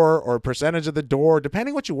door or a percentage of the door,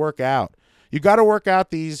 depending what you work out. You got to work out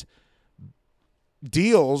these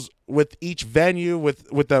deals with each venue, with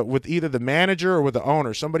either the manager or with the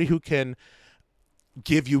owner, somebody who can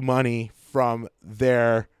give you money from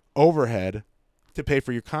their overhead to pay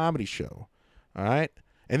for your comedy show. All right.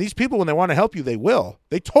 And these people, when they want to help you, they will.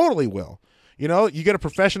 They totally will. You know, you get a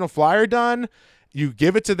professional flyer done, you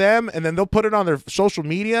give it to them, and then they'll put it on their social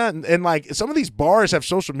media. And like, some of these bars have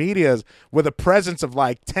social medias with a presence of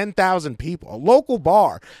like 10,000 people, a local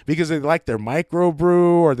bar, because they like their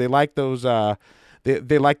microbrew, or they like those,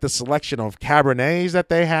 they like the selection of Cabernets that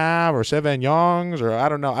they have, or Sauvignons, or I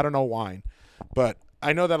don't know wine. But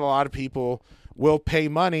I know that a lot of people will pay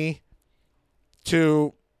money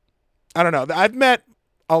to, I don't know. I've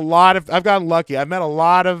gotten lucky. I've met a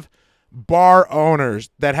lot of bar owners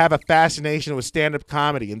that have a fascination with stand-up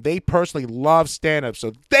comedy, and they personally love stand-up,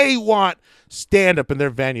 so they want stand-up in their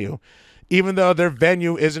venue. Even though their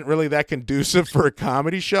venue isn't really that conducive for a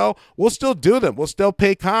comedy show, we'll still do them. We'll still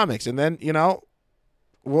pay comics, and then, you know,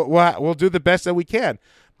 we'll do the best that we can.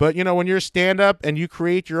 But, you know, when you're a stand-up and you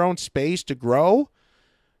create your own space to grow,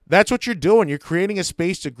 that's what you're doing. You're creating a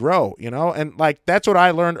space to grow, you know? And, like, that's what I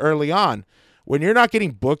learned early on. When you're not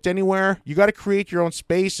getting booked anywhere, you got to create your own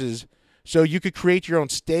spaces so you could create your own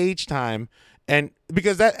stage time. And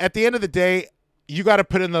because that, at the end of the day, you got to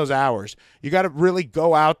put in those hours. You got to really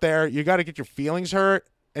go out there. You got to get your feelings hurt,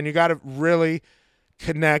 and you got to really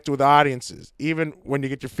connect with audiences, even when you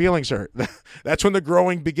get your feelings hurt. That's when the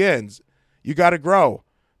growing begins. You got to grow.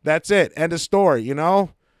 That's it. End of story, you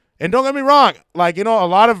know? And don't get me wrong. Like, you know, a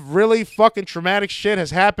lot of really fucking traumatic shit has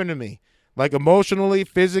happened to me. Like, emotionally,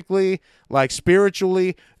 physically, like,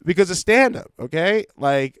 spiritually, because of stand-up, okay?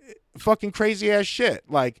 Like, fucking crazy-ass shit.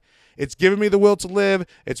 Like, it's given me the will to live.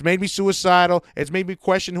 It's made me suicidal. It's made me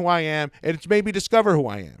question who I am. And it's made me discover who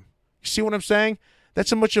I am. You see what I'm saying? That's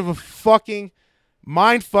how much of a fucking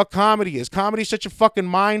mind fuck comedy is. Comedy's such a fucking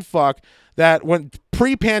mind fuck that when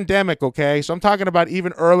pre-pandemic, okay, so I'm talking about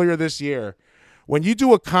even earlier this year, when you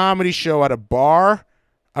do a comedy show at a bar,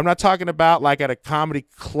 I'm not talking about like at a comedy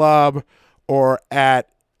club or at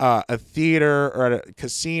a theater or at a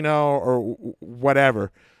casino or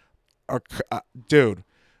whatever. Or dude,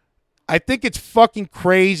 I think it's fucking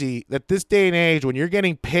crazy that this day and age, when you're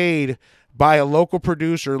getting paid by a local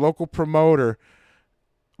producer, local promoter,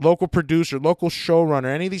 local showrunner,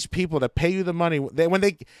 any of these people that pay you the money, when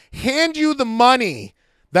they hand you the money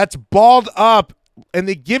that's balled up and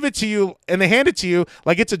they give it to you and they hand it to you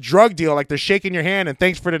like it's a drug deal, like they're shaking your hand and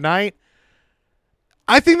thanks for tonight.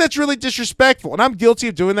 I think that's really disrespectful, and I'm guilty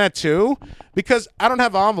of doing that too because I don't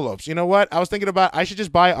have envelopes. You know what? I was thinking about I should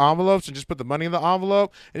just buy envelopes and just put the money in the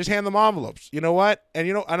envelope and just hand them envelopes. You know what? And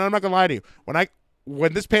and I'm not gonna lie to you.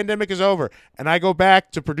 When this pandemic is over and I go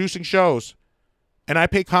back to producing shows and I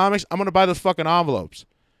pay comics, I'm gonna buy those fucking envelopes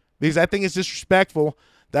because I think it's disrespectful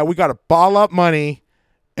that we gotta ball up money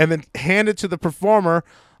and then hand it to the performer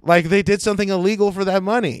like they did something illegal for that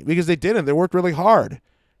money because they didn't. They worked really hard.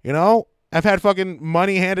 I've had fucking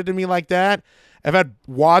money handed to me like that. I've had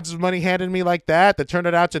wads of money handed to me like that turned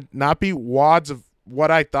it out to not be wads of what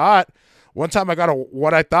I thought. One time I got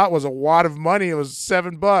what I thought was a wad of money. It was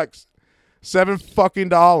 $7. $7 fucking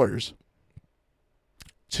dollars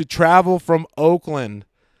to travel from Oakland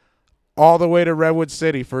all the way to Redwood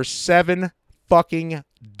City for $7 fucking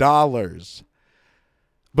dollars.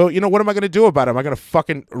 But what am I going to do about it? Am I going to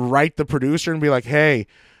fucking write the producer and be like, hey,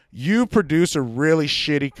 you produce a really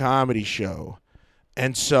shitty comedy show,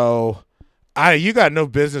 and so you got no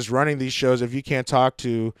business running these shows if you can't talk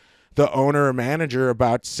to the owner or manager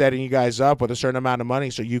about setting you guys up with a certain amount of money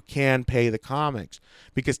so you can pay the comics,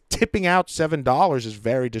 because tipping out $7 is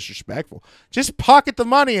very disrespectful. Just pocket the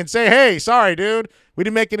money and say, hey, sorry, dude, we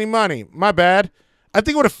didn't make any money. My bad. I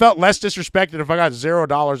think it would have felt less disrespected if I got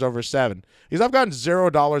 $0 over $7, because I've gotten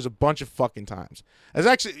 $0 a bunch of fucking times. It's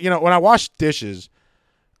actually, when I wash dishes,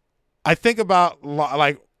 I think about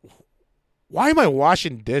like, why am I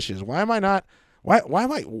washing dishes? Why am I not? Why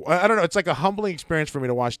am I don't know. It's like a humbling experience for me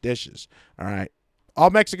to wash dishes. All right. All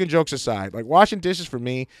Mexican jokes aside, like washing dishes for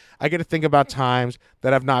me, I get to think about times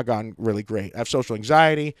that have not gone really great. I have social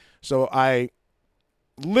anxiety, so I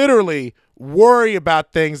literally worry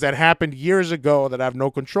about things that happened years ago that I have no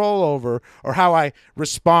control over, or how I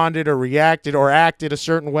responded or reacted or acted a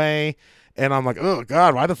certain way. And I'm like, oh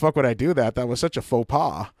God, why the fuck would I do that? That was such a faux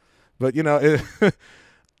pas. But,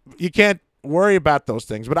 you can't worry about those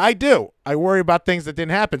things. But I do. I worry about things that didn't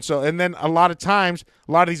happen. So, and then a lot of times,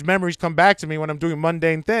 a lot of these memories come back to me when I'm doing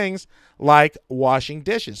mundane things like washing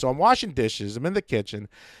dishes. So I'm washing dishes. I'm in the kitchen.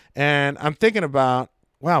 And I'm thinking about,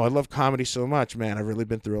 wow, I love comedy so much, man. I've really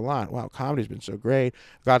been through a lot. Wow, comedy's been so great.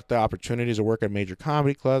 I've got the opportunities to work at major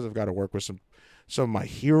comedy clubs. I've got to work with some of my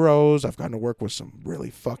heroes. I've gotten to work with some really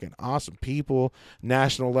fucking awesome people,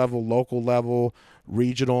 national level, local level,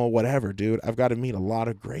 regional, whatever, dude. I've got to meet a lot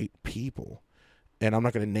of great people. And I'm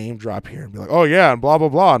not going to name drop here and be like, oh yeah, and blah, blah,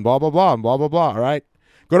 blah, and blah, blah, blah, and blah, blah, blah, all right?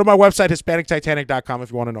 Go to my website, HispanicTitanic.com,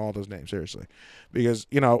 if you want to know all those names, seriously. Because,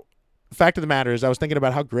 the fact of the matter is I was thinking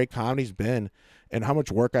about how great comedy's been and how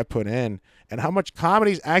much work I put in and how much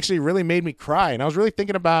comedy's actually really made me cry. And I was really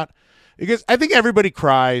thinking about, because I think everybody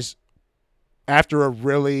cries after a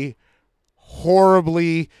really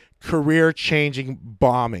horribly career-changing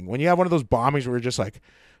bombing. When you have one of those bombings where you're just like,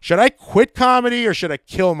 should I quit comedy or should I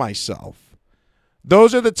kill myself?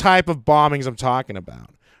 Those are the type of bombings I'm talking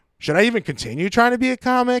about. Should I even continue trying to be a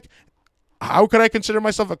comic? How could I consider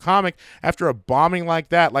myself a comic after a bombing like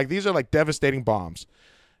that? Like, these are like devastating bombs.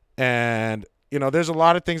 And, there's a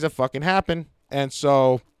lot of things that fucking happen. And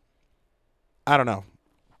so, I don't know.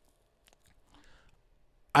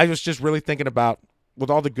 I was just really thinking about, with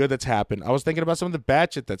all the good that's happened, I was thinking about some of the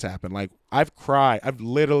bad shit that's happened. Like, I've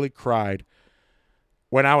literally cried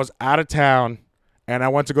when I was out of town and I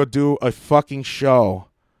went to go do a fucking show.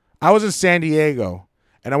 I was in San Diego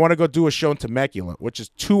and I want to go do a show in Temecula, which is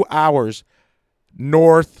 2 hours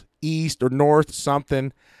northeast or north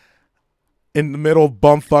something in the middle of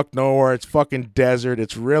bumfuck nowhere. It's fucking desert.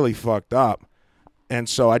 It's really fucked up. And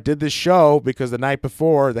so I did this show because the night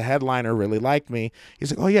before, the headliner really liked me.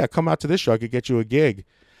 He's like, oh, yeah, come out to this show. I could get you a gig.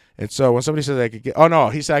 And so when somebody says I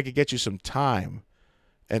could he said I could get you some time.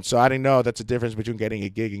 And so I didn't know that's the difference between getting a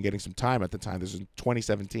gig and getting some time at the time. This was in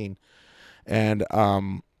 2017. And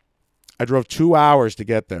I drove 2 hours to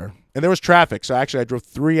get there. And there was traffic. So actually I drove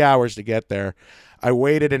 3 hours to get there. I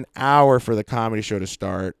waited an hour for the comedy show to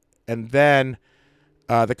start. And then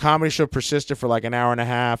the comedy show persisted for like an hour and a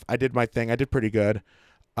half. I did my thing. I did pretty good.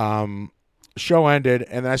 show ended,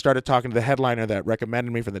 and then I started talking to the headliner that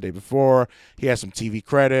recommended me for the day before. He has some TV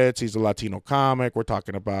credits. He's a Latino comic. We're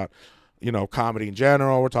talking about, comedy in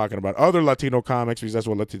general. We're talking about other Latino comics because that's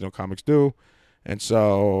what Latino comics do. And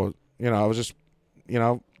so, I was just,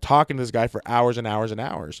 talking to this guy for hours and hours and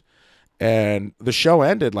hours. And the show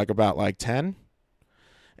ended about 10.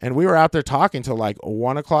 And we were out there talking till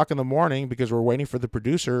 1 o'clock in the morning because we're waiting for the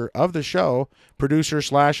producer of the show,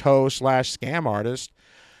 producer/host/scam artist,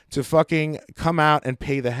 to fucking come out and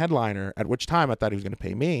pay the headliner, at which time I thought he was going to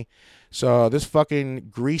pay me. So this fucking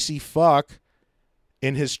greasy fuck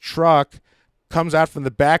in his truck comes out from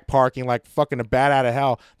the back parking like fucking a bat out of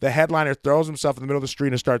hell. The headliner throws himself in the middle of the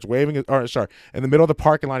street and starts waving in the middle of the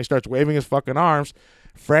parking lot, he starts waving his fucking arms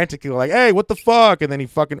frantically like, hey, what the fuck? And then he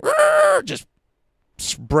fucking just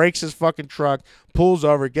breaks his fucking truck, pulls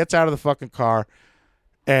over, gets out of the fucking car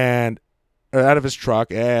and out of his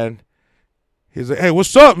truck, and he's like, hey,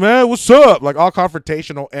 what's up, man? What's up? Like all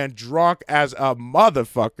confrontational and drunk as a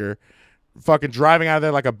motherfucker, fucking driving out of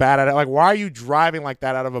there like a bat out of, like, why are you driving like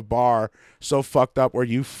that out of a bar so fucked up where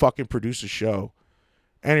you fucking produce a show?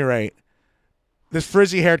 Any rate, this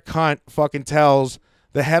frizzy-haired cunt fucking tells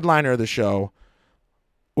the headliner of the show,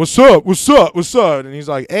 what's up? What's up? What's up? And he's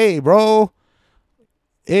like, hey, bro,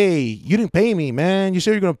 hey, you didn't pay me, man. You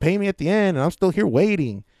said you're going to pay me at the end, and I'm still here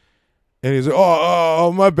waiting. And he's like,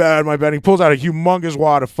 oh, my bad. And he pulls out a humongous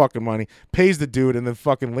wad of fucking money, pays the dude, and then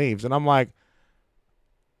fucking leaves. And I'm like,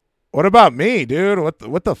 what about me, dude?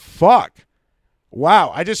 What the fuck?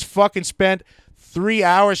 Wow, I just fucking spent 3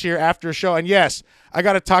 hours here after a show. And yes, I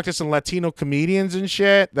got to talk to some Latino comedians and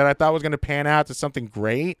shit that I thought was going to pan out to something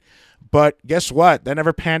great. But guess what? That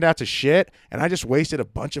never panned out to shit. And I just wasted a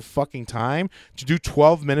bunch of fucking time to do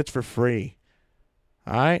 12 minutes for free.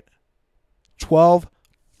 All right? 12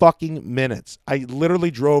 fucking minutes. I literally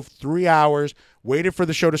drove 3 hours, waited for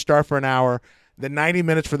the show to start for an hour, then 90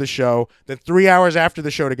 minutes for the show, then 3 hours after the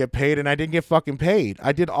show to get paid, and I didn't get fucking paid.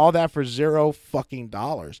 I did all that for $0 fucking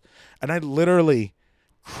dollars. And I literally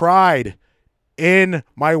cried in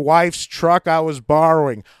my wife's truck I was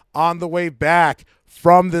borrowing on the way back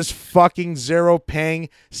from this fucking zero paying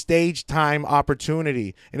stage time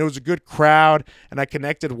opportunity. And it was a good crowd, and I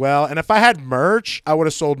connected well. And if I had merch, I would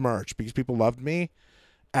have sold merch because people loved me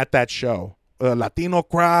at that show. A Latino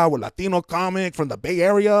crowd, a Latino comic from the Bay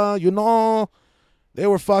Area, they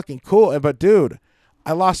were fucking cool. But dude,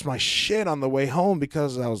 I lost my shit on the way home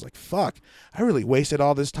because I was like, fuck, I really wasted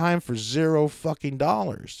all this time for $0 fucking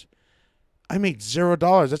dollars. I made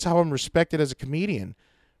 $0. That's how I'm respected as a comedian.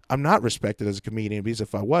 I'm not respected as a comedian because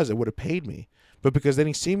if I was, it would have paid me. But because they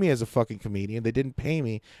didn't see me as a fucking comedian, they didn't pay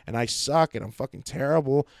me, and I suck, and I'm fucking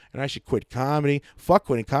terrible, and I should quit comedy. Fuck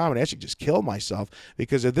quitting comedy. I should just kill myself,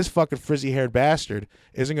 because if this fucking frizzy-haired bastard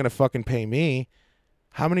isn't going to fucking pay me,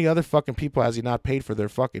 how many other fucking people has he not paid for their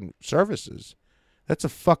fucking services? That's a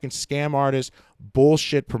fucking scam artist,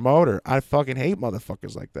 bullshit promoter. I fucking hate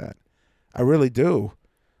motherfuckers like that. I really do.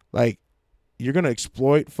 Like, you're going to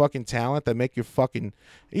exploit fucking talent that make you fucking...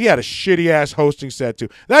 He had a shitty-ass hosting set, too.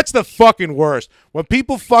 That's the fucking worst. When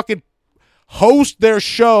people fucking host their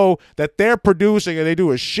show that they're producing and they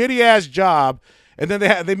do a shitty-ass job, and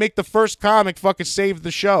then they make the first comic fucking save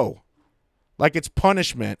the show. Like it's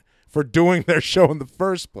punishment for doing their show in the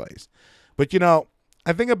first place. But,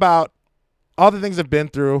 I think about all the things I've been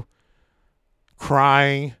through,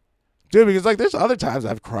 crying. Dude, because, there's other times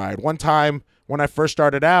I've cried. One time when I first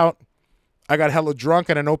started out, I got hella drunk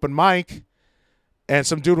at an open mic, and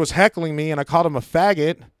some dude was heckling me, and I called him a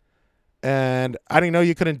faggot, and I didn't know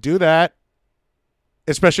you couldn't do that,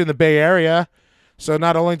 especially in the Bay Area. So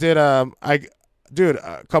not only did a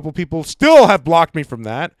couple people still have blocked me from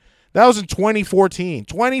that. That was in 2014.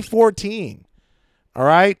 2014. All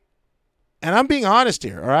right? And I'm being honest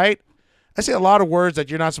here, all right? I say a lot of words that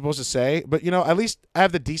you're not supposed to say, but, at least I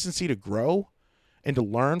have the decency to grow and to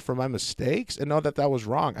learn from my mistakes and know that was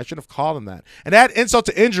wrong. I should have called him that. And add insult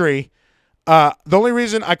to injury, the only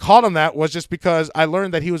reason I called him that was just because I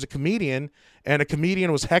learned that he was a comedian, and a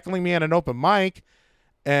comedian was heckling me at an open mic,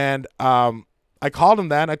 and I called him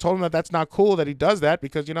that, and I told him that that's not cool that he does that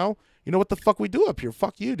because, you know what the fuck we do up here.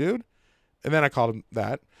 Fuck you, dude. And then I called him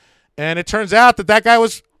that. And it turns out that guy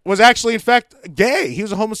was actually, in fact, gay. He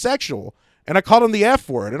was a homosexual. And I called him the F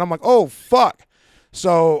word. And I'm like, oh, fuck.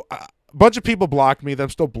 So... a bunch of people blocked me that I'm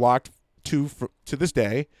still blocked to this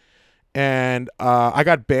day. And I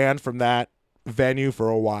got banned from that venue for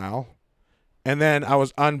a while. And then I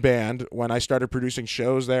was unbanned when I started producing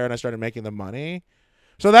shows there and I started making the money.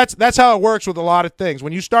 So that's how it works with a lot of things.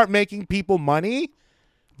 When you start making people money,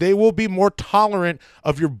 they will be more tolerant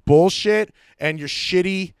of your bullshit and your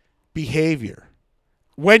shitty behavior.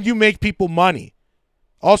 when you make people money.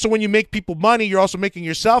 Also, when you make people money, you're also making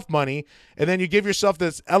yourself money, and then you give yourself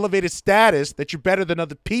this elevated status that you're better than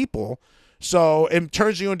other people. So it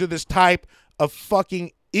turns you into this type of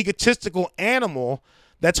fucking egotistical animal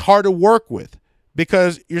that's hard to work with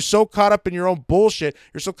because you're so caught up in your own bullshit.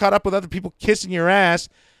 You're so caught up with other people kissing your ass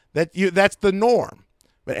that's the norm.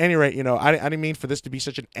 But at any rate, I didn't mean for this to be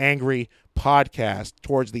such an angry podcast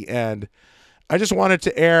towards the end. I just wanted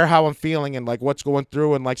to air how I'm feeling and like what's going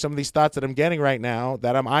through and like some of these thoughts that I'm getting right now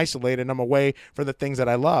that I'm isolated and I'm away from the things that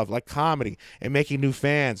I love, like comedy and making new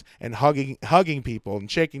fans and hugging people and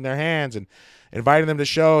shaking their hands and inviting them to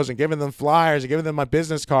shows and giving them flyers and giving them my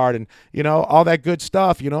business card and, all that good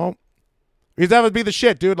stuff, Because that would be the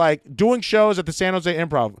shit, dude. Like doing shows at the San Jose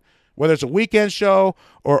Improv, whether it's a weekend show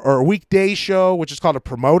or a weekday show, which is called a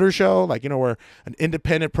promoter show, like, where an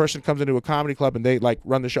independent person comes into a comedy club and they like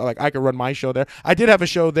run the show. Like I could run my show there. I did have a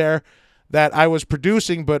show there that I was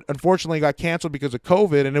producing, but unfortunately got canceled because of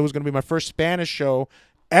COVID. And it was going to be my first Spanish show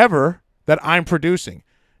ever that I'm producing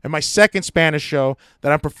and my second Spanish show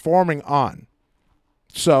that I'm performing on.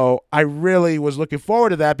 So I really was looking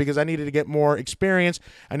forward to that because I needed to get more experience.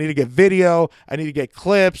 I need to get video. I need to get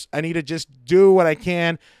clips. I need to just do what I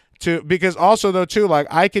can because also though too, like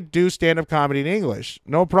I could do stand-up comedy in English,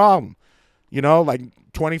 no problem. Like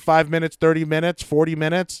 25 minutes, 30 minutes, 40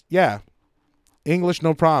 minutes. Yeah. English,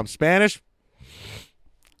 no problem. Spanish,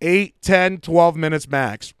 8, 10, 12 minutes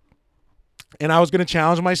max. And I was going to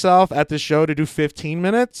challenge myself at this show to do 15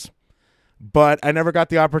 minutes, but I never got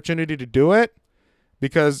the opportunity to do it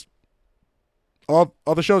because all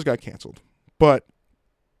the shows got canceled. But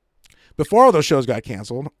before all those shows got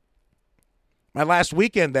canceled, my last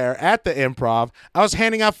weekend there at the Improv, I was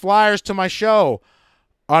handing out flyers to my show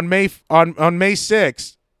on May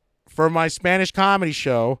 6th for my Spanish comedy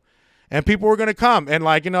show, and people were going to come. And,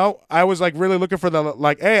 like, I was, like, really looking for the,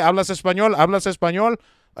 like, hey, hablas español?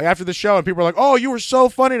 Like, after the show, and people were like, oh, you were so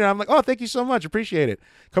funny. And I'm like, oh, thank you so much. Appreciate it.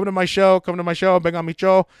 Come to my show, bang on mi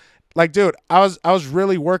show. Like, dude, I was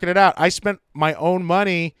really working it out. I spent my own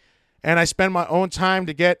money and I spent my own time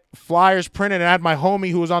to get flyers printed and I had my homie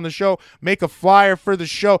who was on the show make a flyer for the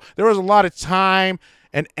show. There was a lot of time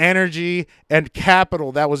and energy and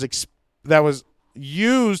capital that was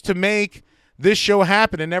used to make this show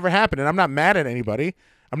happen and never happened. And I'm not mad at anybody.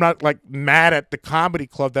 I'm not like mad at the comedy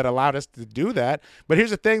club that allowed us to do that. But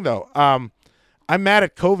here's the thing though. I'm mad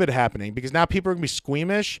at COVID happening because now people are going to be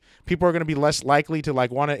squeamish. People are going to be less likely to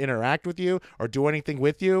like want to interact with you or do anything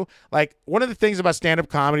with you. Like one of the things about stand-up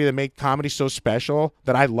comedy that made comedy so special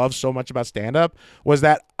that I love so much about stand-up was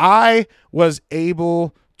that I was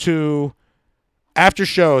able to, after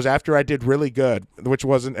shows, after I did really good, which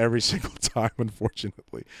wasn't every single time,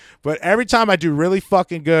 unfortunately, but every time I do really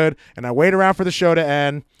fucking good and I wait around for the show to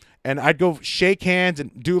end, and I'd go shake hands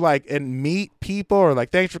and do like and meet people or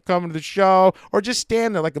like thanks for coming to the show or just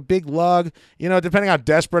stand there like a big lug, depending how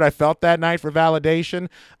desperate I felt that night for validation.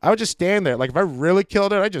 I would just stand there. Like if I really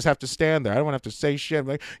killed it, I just have to stand there. I don't want to have to say shit. I'm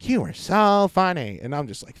like, you were so funny. And I'm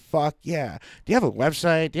just like, fuck yeah. Do you have a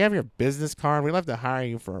website? Do you have your business card? We'd love to hire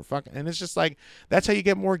you for a fucking. And it's just like, that's how you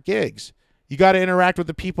get more gigs. You got to interact with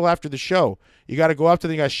the people after the show. You got to go up to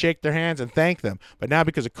them, you got to shake their hands and thank them. But now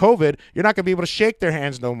because of COVID, you're not going to be able to shake their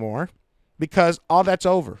hands no more because all that's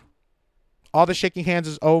over. All the shaking hands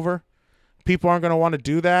is over. People aren't going to want to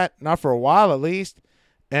do that, not for a while at least.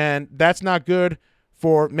 And that's not good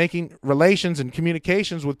for making relations and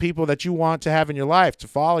communications with people that you want to have in your life, to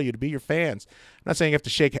follow you, to be your fans. I'm not saying you have to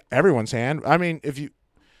shake everyone's hand. I mean,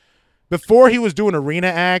 before he was doing arena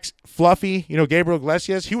acts, Fluffy, Gabriel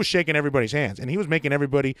Iglesias, he was shaking everybody's hands. And he was making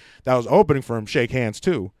everybody that was opening for him shake hands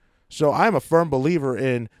too. So I'm a firm believer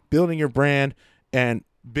in building your brand and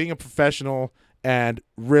being a professional and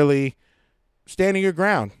really standing your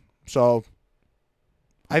ground. So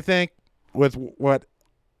I think with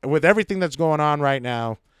everything that's going on right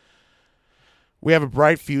now, we have a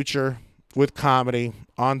bright future with comedy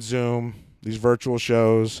on Zoom, these virtual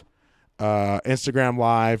shows. Instagram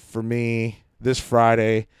Live for me this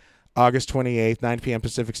Friday, August 28th, 9 p.m.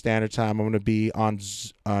 Pacific Standard Time. I'm going to be on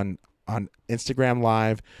Instagram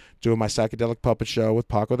Live doing my psychedelic puppet show with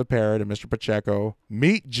Paco the Parrot and Mr. Pacheco.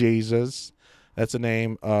 Meet Jesus. That's the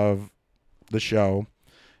name of the show.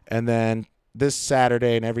 And then this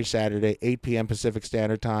Saturday and every Saturday, 8 p.m. Pacific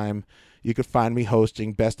Standard Time, you can find me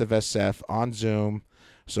hosting Best of SF on Zoom.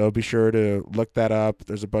 So be sure to look that up.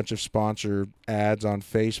 There's a bunch of sponsored ads on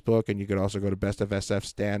Facebook, and you could also go to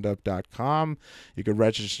bestofsfstandup.com. You can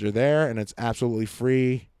register there, and it's absolutely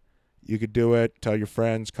free. you could do it. Tell your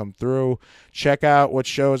friends, come through. Check out what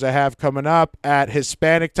shows I have coming up at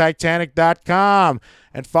HispanicTitanic.com.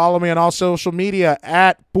 And follow me on all social media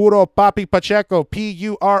at Puro Papi Pacheco,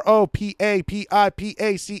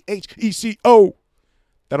 PuroPapiPacheco.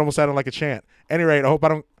 That almost sounded like a chant. At any rate, I hope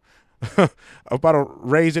I don't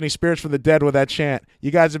raise any spirits from the dead with that chant.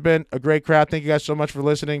 You guys have been a great crowd. Thank you guys so much for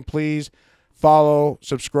listening. Please follow,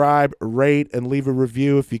 subscribe, rate, and leave a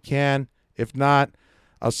review if you can. If not,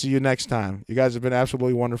 I'll see you next time. You guys have been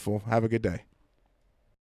absolutely wonderful. Have a good day.